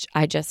the beach,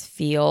 I just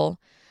feel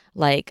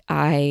like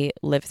I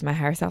live as my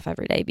higher self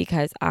every day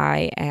because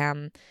I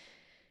am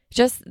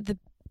just the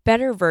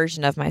better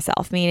version of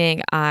myself,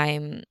 meaning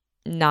I'm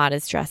not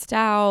as stressed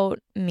out,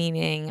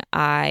 meaning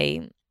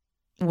I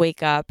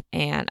wake up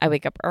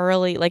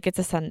early. Like it's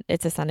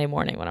a Sunday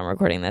morning when I'm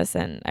recording this,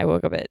 and I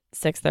woke up at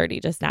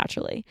 6:30 just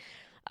naturally.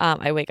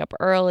 I wake up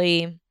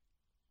early.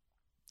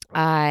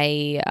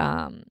 I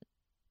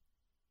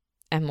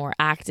am more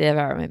active.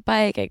 I ride my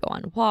bike. I go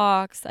on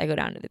walks. I go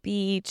down to the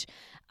beach.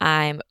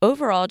 I'm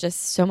overall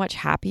just so much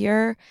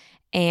happier,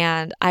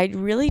 and I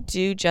really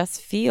do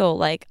just feel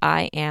like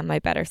I am my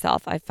better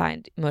self. I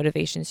find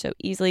motivation so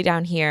easily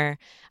down here.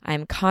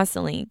 I'm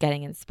constantly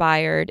getting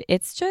inspired.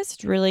 It's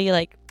just really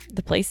like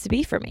the place to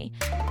be for me.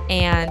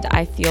 And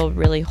I feel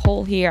really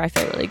whole here. I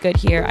feel really good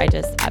here. I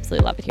just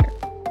absolutely love it here.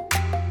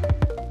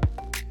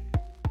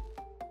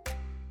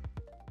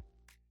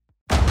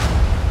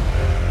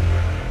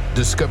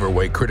 Discover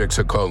why critics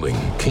are calling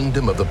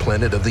Kingdom of the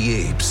Planet of the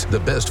Apes the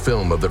best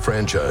film of the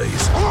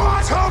franchise.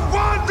 What a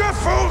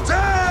wonderful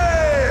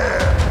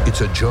day!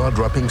 It's a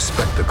jaw-dropping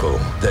spectacle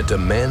that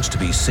demands to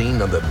be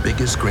seen on the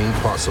biggest screen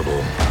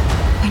possible.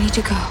 We need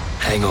to go.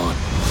 Hang on.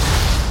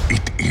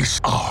 It is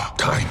our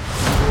time.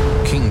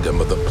 Kingdom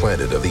of the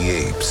Planet of the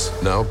Apes.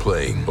 Now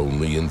playing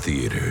only in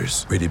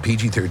theaters. Rated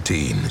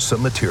PG-13.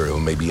 Some material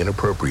may be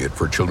inappropriate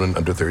for children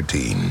under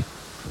 13.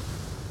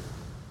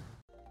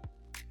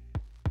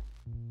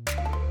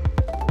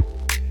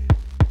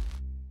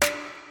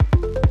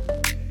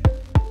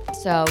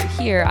 So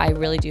here, I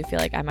really do feel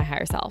like I'm my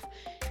higher self.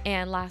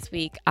 And last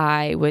week,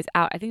 I was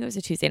out. I think it was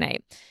a Tuesday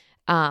night.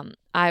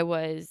 I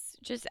was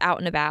just out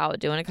and about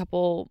doing a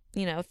couple,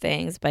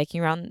 things, biking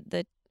around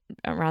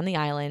the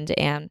island.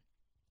 And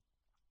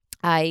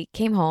I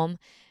came home,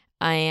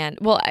 and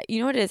you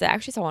know what it is? I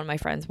actually saw one of my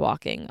friends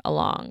walking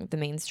along the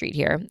main street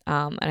here.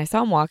 And I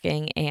saw him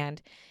walking,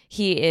 and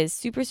he is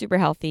super, super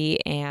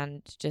healthy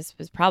and just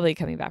was probably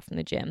coming back from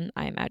the gym,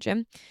 I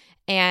imagine.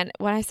 And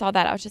when I saw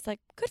that, I was just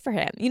like, good for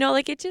him.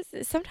 It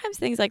just, sometimes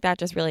things like that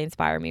just really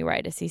inspire me,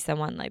 right? To see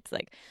someone like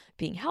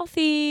being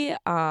healthy,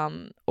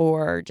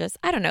 or just,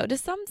 I don't know,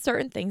 just some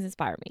certain things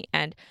inspire me.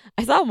 And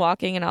I saw him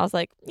walking, and I was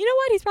like, you know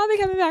what? He's probably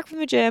coming back from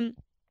the gym.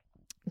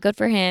 Good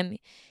for him.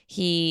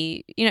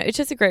 He, it's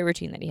just a great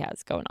routine that he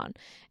has going on.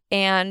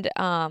 And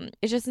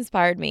it just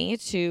inspired me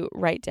to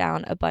write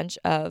down a bunch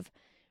of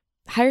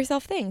higher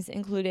self things,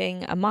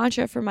 including a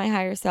mantra for my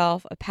higher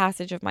self, a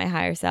passage of my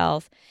higher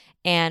self,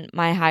 and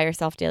my higher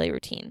self daily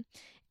routine.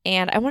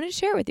 And I wanted to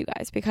share it with you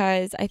guys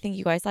because I think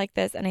you guys like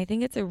this, and I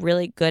think it's a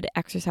really good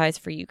exercise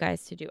for you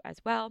guys to do as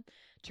well,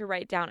 to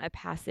write down a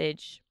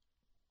passage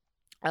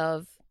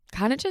of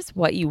kind of just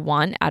what you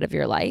want out of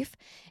your life,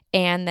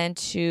 and then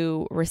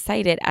to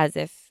recite it as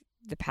if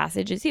the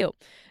passage is you.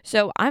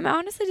 So I'm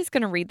honestly just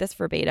going to read this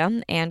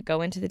verbatim and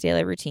go into the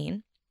daily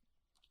routine,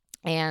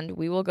 and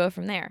we will go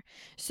from there.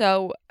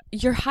 So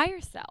your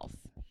higher self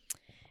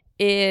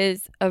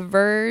is a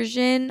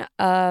version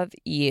of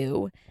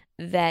you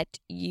that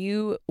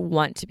you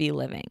want to be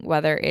living,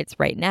 whether it's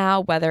right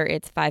now, whether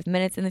it's 5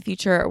 minutes in the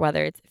future, or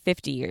whether it's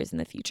 50 years in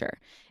the future.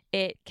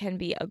 It can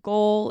be a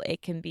goal.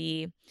 It can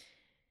be,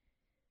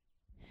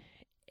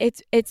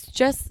 it's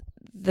just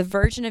the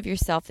version of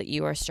yourself that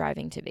you are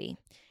striving to be.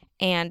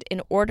 And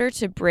in order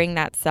to bring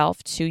that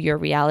self to your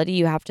reality,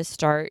 you have to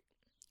start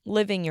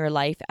living your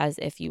life as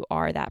if you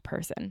are that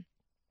person.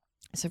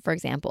 So for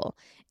example,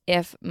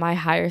 if my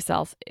higher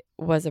self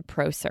was a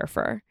pro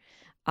surfer,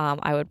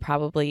 I would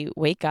probably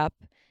wake up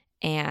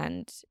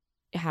and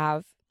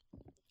have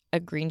a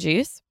green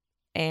juice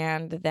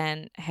and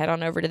then head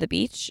on over to the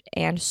beach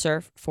and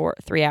surf for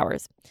 3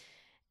 hours.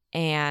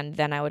 And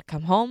then I would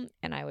come home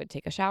and I would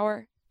take a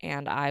shower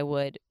and I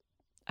would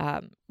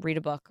read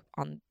a book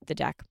on the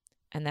deck.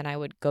 And then I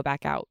would go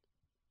back out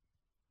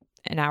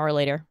an hour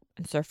later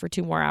and surf for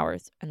 2 more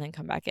hours and then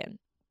come back in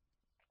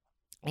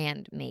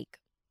and make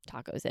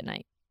tacos at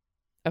night.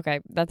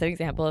 Okay, that's an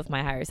example of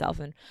my higher self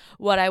and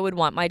what I would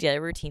want my daily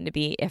routine to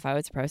be if I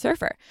was a pro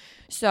surfer.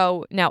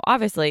 So now,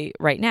 obviously,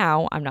 right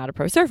now, I'm not a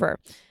pro surfer.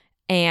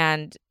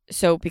 And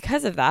so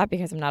because of that,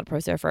 because I'm not a pro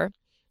surfer,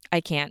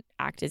 I can't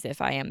act as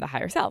if I am the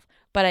higher self.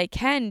 But I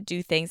can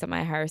do things that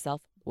my higher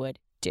self would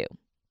do.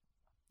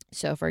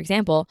 So, for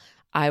example,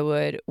 I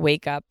would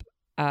wake up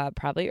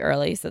probably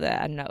early so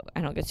that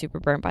I don't get super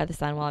burnt by the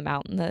sun while I'm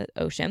out in the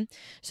ocean.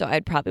 So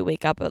I'd probably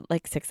wake up at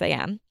like 6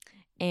 a.m.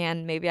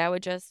 and maybe I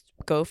would just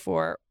go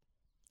for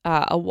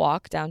a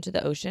walk down to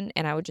the ocean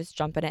and I would just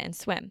jump in it and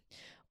swim.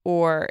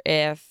 Or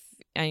if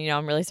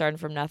I'm really starting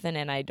from nothing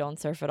and I don't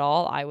surf at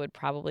all, I would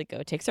probably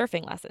go take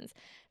surfing lessons.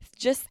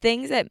 Just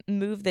things that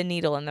move the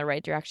needle in the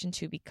right direction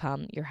to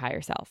become your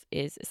higher self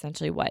is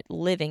essentially what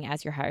living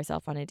as your higher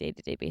self on a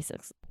day-to-day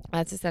basis.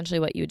 That's essentially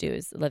what you do,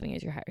 is living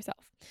as your higher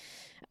self.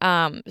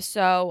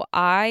 So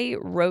I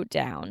wrote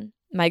down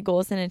my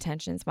goals and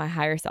intentions my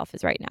higher self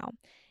is right now.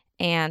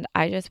 And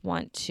I just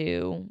want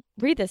to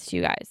read this to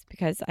you guys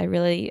because I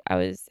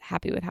was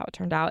happy with how it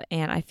turned out.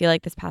 And I feel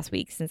like this past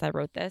week since I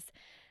wrote this,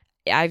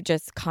 I've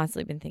just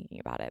constantly been thinking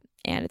about it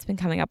and it's been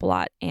coming up a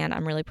lot. And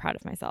I'm really proud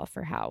of myself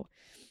for how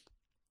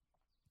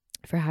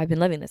I've been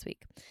living this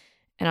week.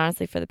 And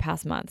honestly, for the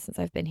past month since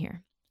I've been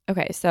here.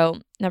 Okay,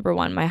 so number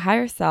 1, my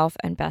higher self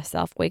and best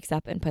self wakes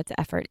up and puts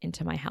effort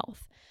into my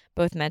health,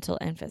 both mental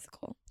and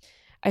physical.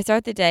 I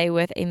start the day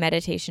with a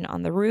meditation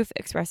on the roof,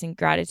 expressing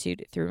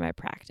gratitude through my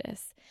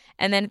practice.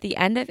 And then at the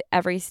end of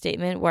every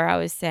statement where I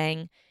was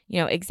saying,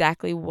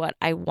 exactly what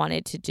I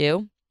wanted to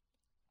do,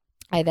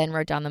 I then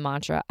wrote down the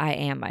mantra, I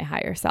am my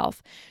higher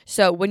self.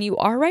 So when you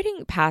are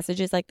writing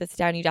passages like this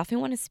down, you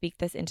definitely want to speak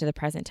this into the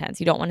present tense.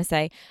 You don't want to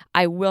say,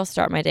 I will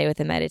start my day with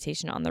a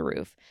meditation on the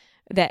roof,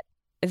 that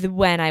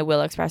when I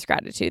will express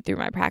gratitude through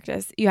my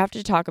practice. You have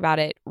to talk about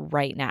it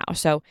right now.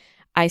 So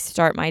I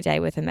start my day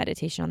with a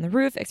meditation on the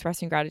roof,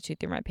 expressing gratitude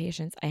through my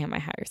patience. I am my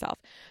higher self.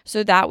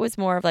 So that was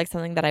more of like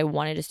something that I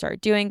wanted to start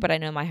doing, but I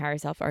know my higher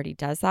self already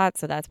does that.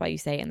 So that's why you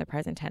say in the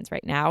present tense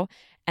right now.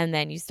 And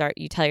then you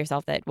tell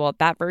yourself that, well,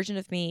 that version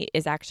of me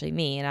is actually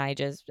me.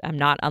 And I'm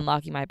not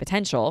unlocking my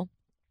potential.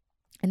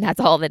 And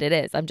that's all that it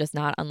is. I'm just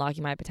not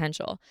unlocking my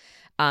potential.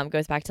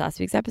 Goes back to last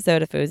week's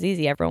episode. If it was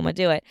easy, everyone would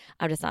do it.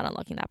 I'm just not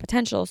unlocking that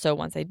potential. So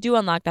once I do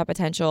unlock that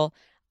potential,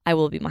 I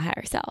will be my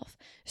higher self.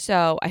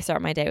 So I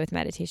start my day with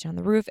meditation on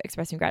the roof,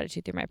 expressing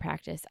gratitude through my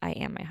practice. I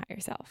am my higher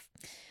self.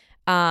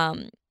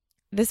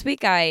 This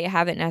week, I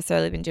haven't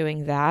necessarily been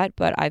doing that,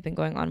 but I've been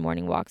going on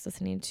morning walks,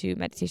 listening to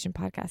meditation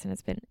podcasts, and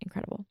it's been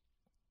incredible.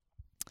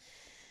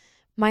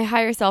 My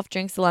higher self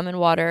drinks lemon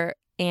water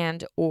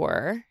and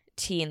or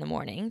tea in the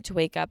morning to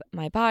wake up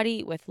my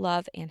body with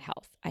love and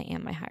health. I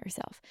am my higher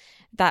self.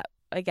 That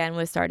again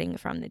was starting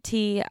from the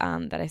tea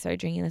that I started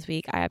drinking this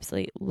week. I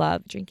absolutely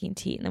love drinking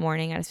tea in the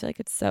morning. I just feel like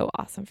it's so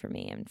awesome for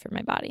me and for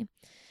my body.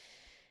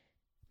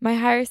 My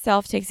higher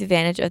self takes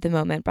advantage of the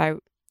moment by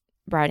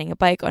riding a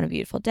bike on a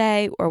beautiful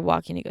day or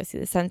walking to go see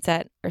the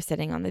sunset or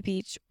sitting on the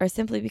beach or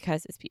simply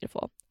because it's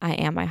beautiful. I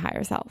am my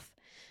higher self.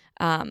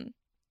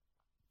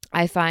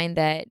 I find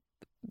that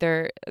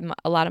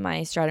a lot of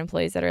my Stride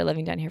employees that are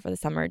living down here for the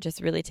summer just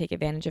really take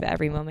advantage of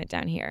every moment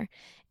down here.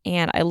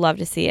 And I love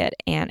to see it,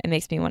 and it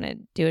makes me want to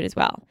do it as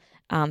well.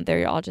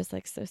 They're all just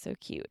like so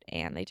cute,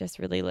 and they just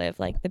really live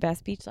like the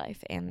best beach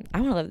life, and I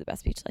want to live the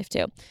best beach life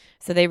too.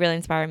 So they really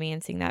inspire me,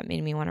 and seeing that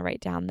made me want to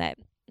write down that,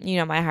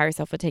 my higher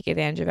self would take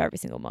advantage of every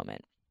single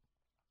moment.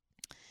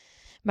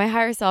 My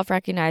higher self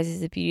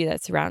recognizes the beauty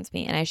that surrounds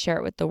me, and I share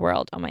it with the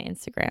world on my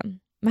Instagram.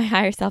 My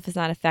higher self is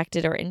not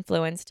affected or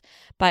influenced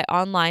by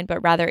online,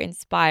 but rather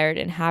inspired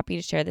and happy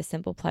to share the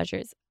simple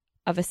pleasures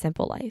of a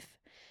simple life.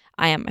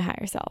 I am my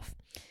higher self.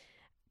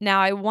 Now,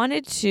 I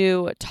wanted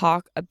to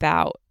talk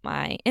about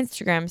my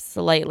Instagram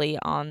slightly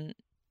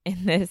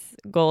in this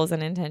goals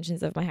and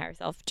intentions of my higher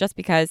self, just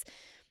because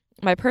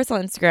my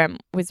personal Instagram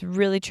was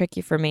really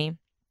tricky for me.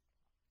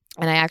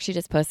 And I actually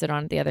just posted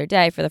on it the other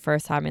day for the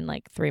first time in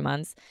like 3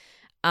 months.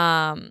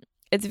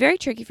 it's very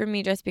tricky for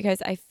me just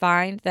because I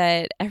find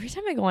that every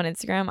time I go on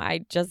Instagram,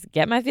 I just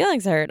get my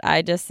feelings hurt.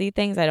 I just see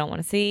things I don't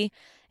want to see,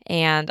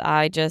 and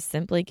I just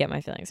simply get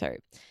my feelings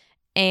hurt.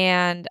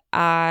 And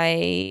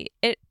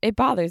it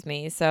bothers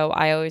me. So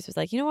I always was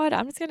like, you know what?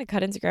 I'm just going to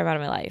cut Instagram out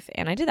of my life.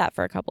 And I did that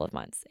for a couple of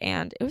months,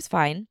 and it was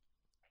fine.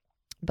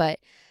 But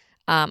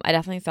I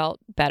definitely felt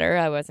better.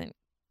 I wasn't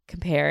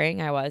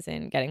comparing. I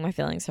wasn't getting my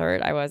feelings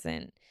hurt. I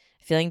wasn't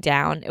feeling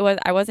down.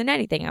 I wasn't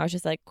anything. I was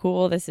just like,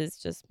 cool, this is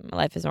just, my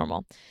life is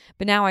normal.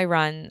 But now I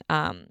run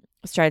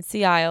Stride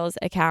Sea Isles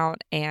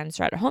account and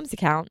Strider Homes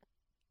account.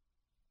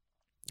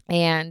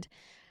 And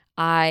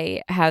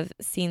I have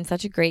seen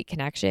such a great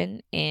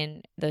connection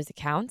in those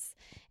accounts.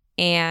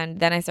 And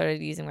then I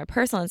started using my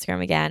personal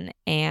Instagram again.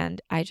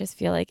 And I just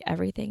feel like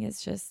everything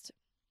is just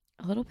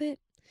a little bit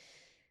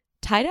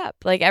tied up.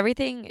 Like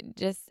everything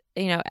just,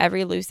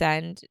 every loose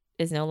end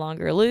is no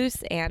longer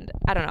loose. And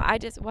I don't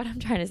know. What I'm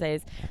trying to say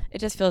is it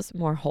just feels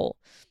more whole.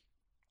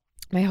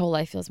 My whole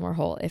life feels more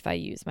whole if I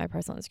use my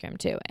personal Instagram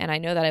too. And I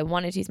know that I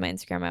wanted to use my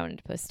Instagram. I wanted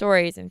to post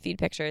stories and feed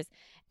pictures.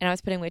 And I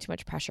was putting way too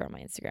much pressure on my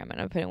Instagram, and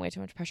I was putting way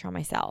too much pressure on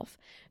myself.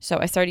 So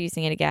I started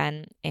using it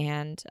again,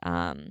 and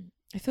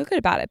I feel good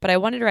about it. But I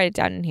wanted to write it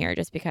down in here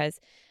just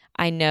because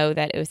I know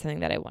that it was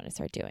something that I want to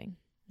start doing.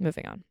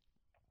 Moving on.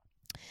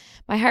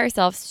 My higher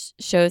self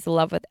shows the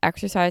love with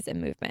exercise and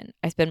movement.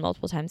 I spend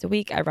multiple times a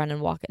week. I run and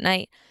walk at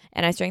night,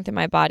 and I strengthen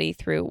my body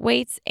through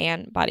weights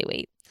and body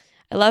weight.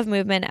 I love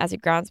movement as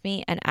it grounds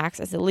me and acts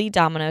as a lead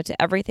domino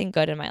to everything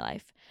good in my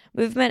life.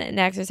 Movement and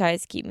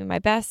exercise keep me my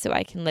best so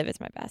I can live as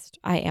my best.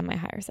 I am my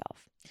higher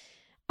self.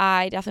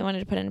 I definitely wanted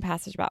to put in a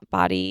passage about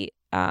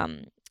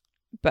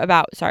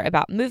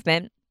about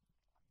movement,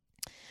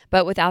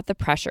 but without the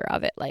pressure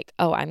of it. Like,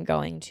 oh, I'm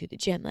going to the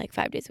gym like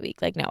 5 days a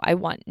week. Like, no, I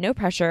want no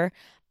pressure,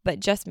 but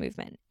just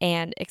movement,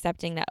 and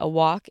accepting that a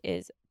walk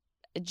is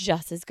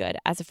just as good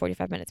as a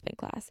 45-minute spin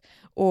class,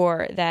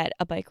 or that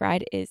a bike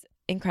ride is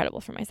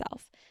incredible for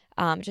myself.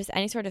 Just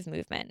any sort of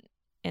movement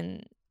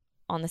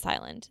on this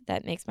island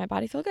that makes my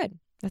body feel good.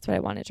 That's what I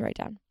wanted to write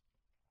down.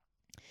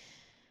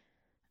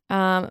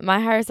 My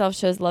higher self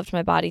shows love to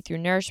my body through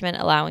nourishment,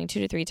 allowing 2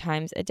 to 3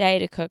 times a day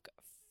to cook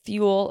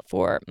fuel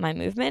for my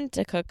movement,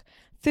 to cook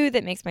food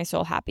that makes my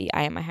soul happy.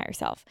 I am my higher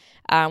self.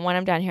 When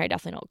I'm down here, I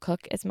definitely don't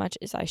cook as much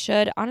as I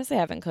should. Honestly,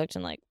 I haven't cooked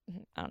in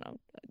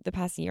the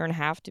past year and a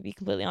half, to be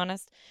completely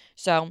honest.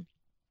 So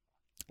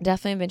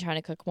definitely been trying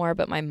to cook more,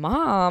 but my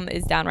mom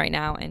is down right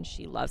now and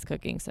she loves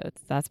cooking. So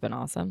that's been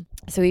awesome.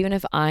 So even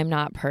if I'm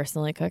not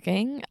personally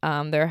cooking,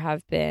 there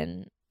have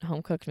been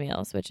home cooked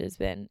meals, which has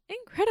been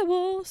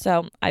incredible.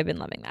 So I've been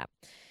loving that.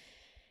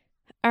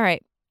 All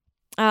right.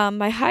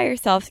 My higher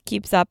self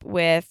keeps up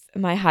with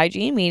my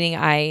hygiene, meaning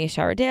I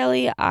shower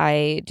daily,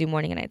 I do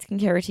morning and night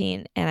skincare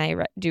routine, and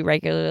I do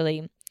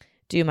regularly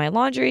do my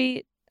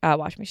laundry,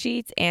 wash my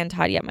sheets, and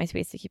tidy up my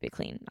space to keep it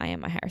clean. I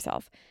am my higher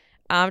self.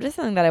 Just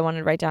something that I wanted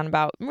to write down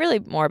about, really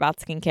more about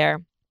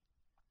skincare,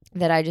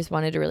 that I just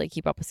wanted to really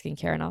keep up with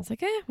skincare. And I was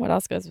like, what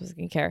else goes with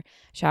skincare?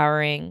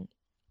 Showering,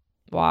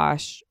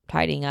 wash,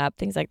 tidying up,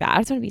 things like that. I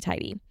just want to be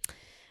tidy.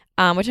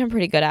 Which I'm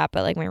pretty good at,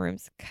 but like my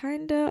room's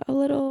kind of a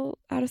little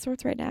out of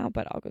sorts right now,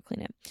 but I'll go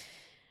clean it.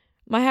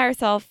 My higher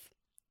self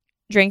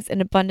drinks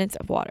an abundance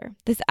of water.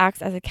 This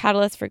acts as a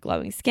catalyst for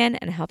glowing skin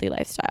and a healthy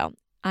lifestyle.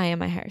 I am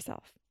my higher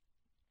self.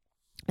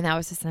 And that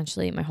was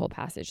essentially my whole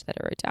passage that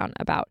I wrote down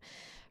about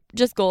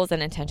just goals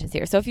and intentions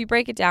here. So if you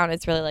break it down,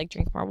 it's really like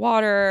drink more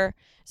water,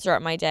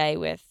 start my day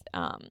with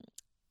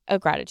a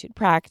gratitude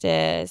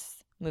practice,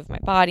 move my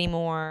body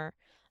more,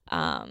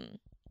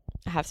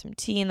 have some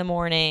tea in the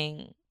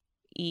morning,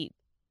 eat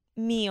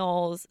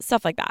meals,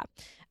 stuff like that.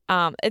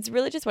 It's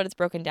really just what it's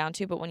broken down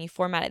to, but when you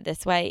format it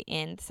this way,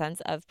 in the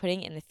sense of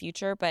putting it in the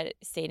future, but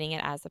stating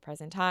it as the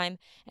present time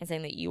and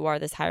saying that you are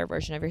this higher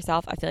version of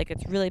yourself, I feel like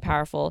it's really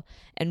powerful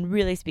and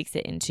really speaks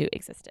it into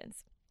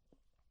existence.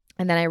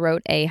 And then I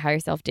wrote a higher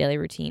self daily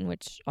routine,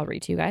 which I'll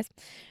read to you guys.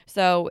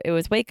 So it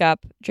was wake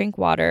up, drink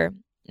water,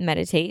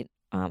 meditate.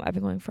 I've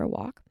been going for a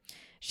walk,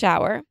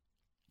 shower,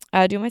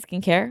 do my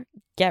skincare,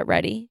 get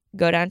ready,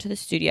 go down to the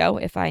studio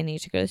if I need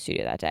to go to the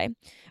studio that day.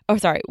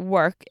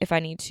 Work if I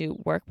need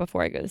to work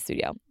before I go to the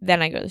studio.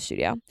 Then I go to the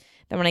studio.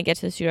 Then when I get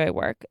to the studio, I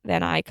work.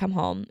 Then I come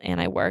home and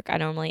I work. I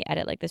normally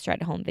edit like the Stride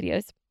to Home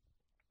videos.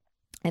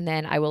 And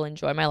then I will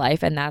enjoy my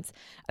life. And that's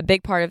a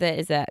big part of it,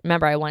 is that,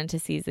 remember, I wanted to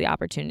seize the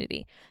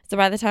opportunity. So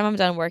by the time I'm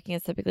done working,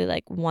 it's typically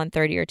like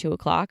 1:30 or 2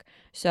 o'clock.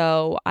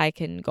 So I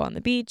can go on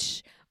the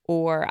beach,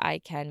 or I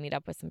can meet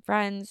up with some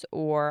friends,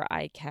 or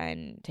I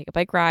can take a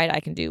bike ride. I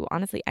can do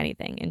honestly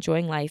anything.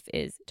 Enjoying life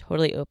is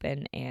totally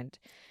open and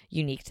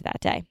unique to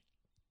that day.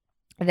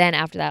 And then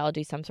after that, I'll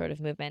do some sort of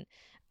movement,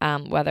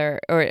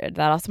 that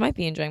also might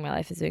be enjoying my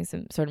life, is doing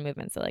some sort of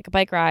movement. So like a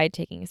bike ride,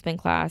 taking a spin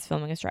class,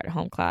 filming a Stride at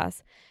Home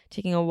class,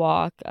 taking a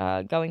walk,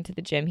 going to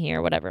the gym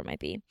here, whatever it might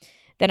be.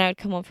 Then I would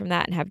come home from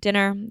that and have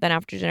dinner. Then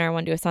after dinner, I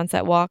want to do a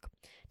sunset walk,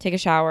 take a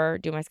shower,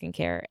 do my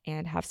skincare,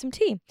 and have some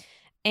tea.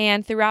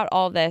 And throughout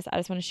all of this, I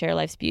just want to share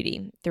life's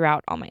beauty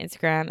throughout all my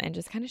Instagram and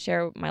just kind of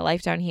share my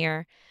life down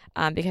here,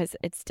 because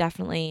it's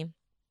definitely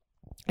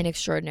an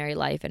extraordinary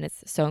life, and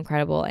it's so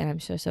incredible, and I'm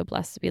so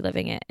blessed to be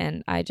living it,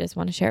 and I just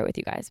want to share it with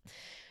you guys.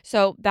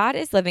 So that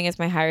is living as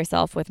my higher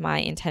self with my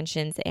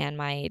intentions and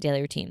my daily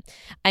routine.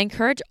 I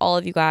encourage all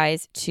of you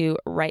guys to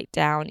write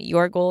down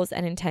your goals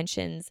and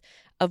intentions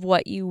of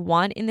what you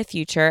want in the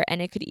future,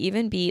 and it could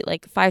even be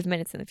like 5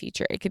 minutes in the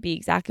future. It could be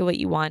exactly what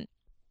you want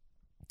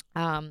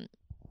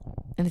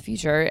in the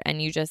future,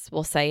 and you just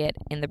will say it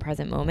in the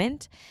present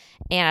moment.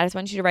 And I just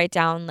want you to write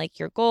down like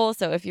your goal.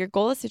 So if your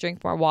goal is to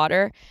drink more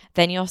water,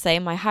 then you'll say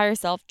my higher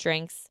self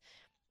drinks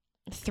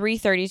 3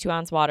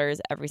 32-ounce waters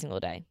every single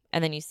day.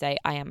 And then you say,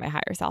 I am my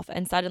higher self.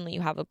 And suddenly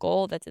you have a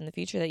goal that's in the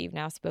future that you've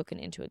now spoken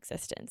into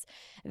existence.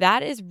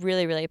 That is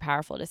really, really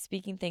powerful, just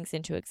speaking things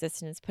into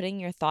existence, putting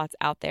your thoughts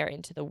out there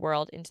into the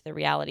world, into the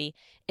reality.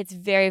 It's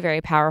very,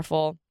 very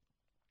powerful.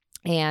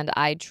 And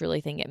I truly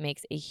think it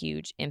makes a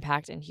huge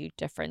impact and huge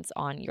difference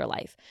on your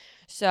life.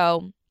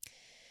 So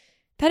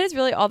that is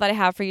really all that I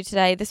have for you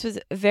today. This was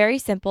very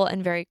simple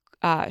and very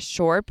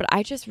short, but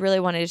I just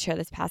really wanted to share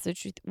this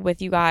passage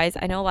with you guys.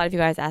 I know a lot of you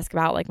guys ask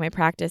about like my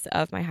practice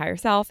of my higher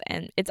self,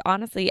 and it's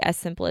honestly as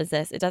simple as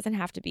this. It doesn't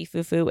have to be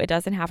foo-foo. It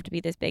doesn't have to be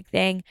this big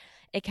thing.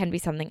 It can be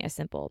something as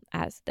simple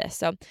as this.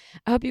 So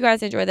I hope you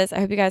guys enjoy this. I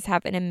hope you guys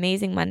have an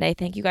amazing Monday.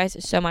 Thank you guys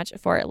so much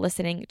for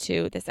listening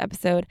to this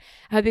episode.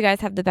 I hope you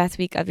guys have the best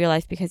week of your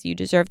life, because you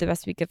deserve the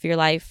best week of your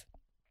life.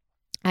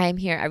 I am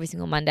here every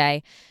single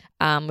Monday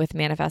with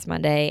Manifest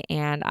Monday,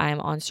 and I'm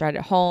on Stride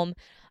at Home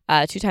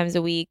 2 times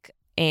a week.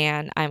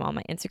 And I'm on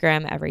my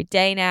Instagram every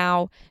day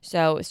now.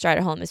 So Stride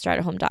at Home is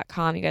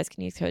strideathome.com. You guys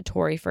can use code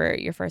Tori for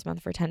your first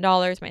month for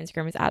 $10. My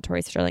Instagram is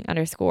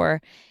 @ToriSterling_.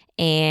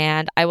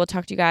 And I will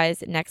talk to you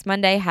guys next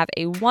Monday. Have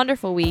a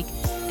wonderful week,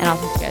 and I'll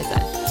talk to you guys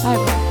then. Bye,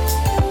 everyone.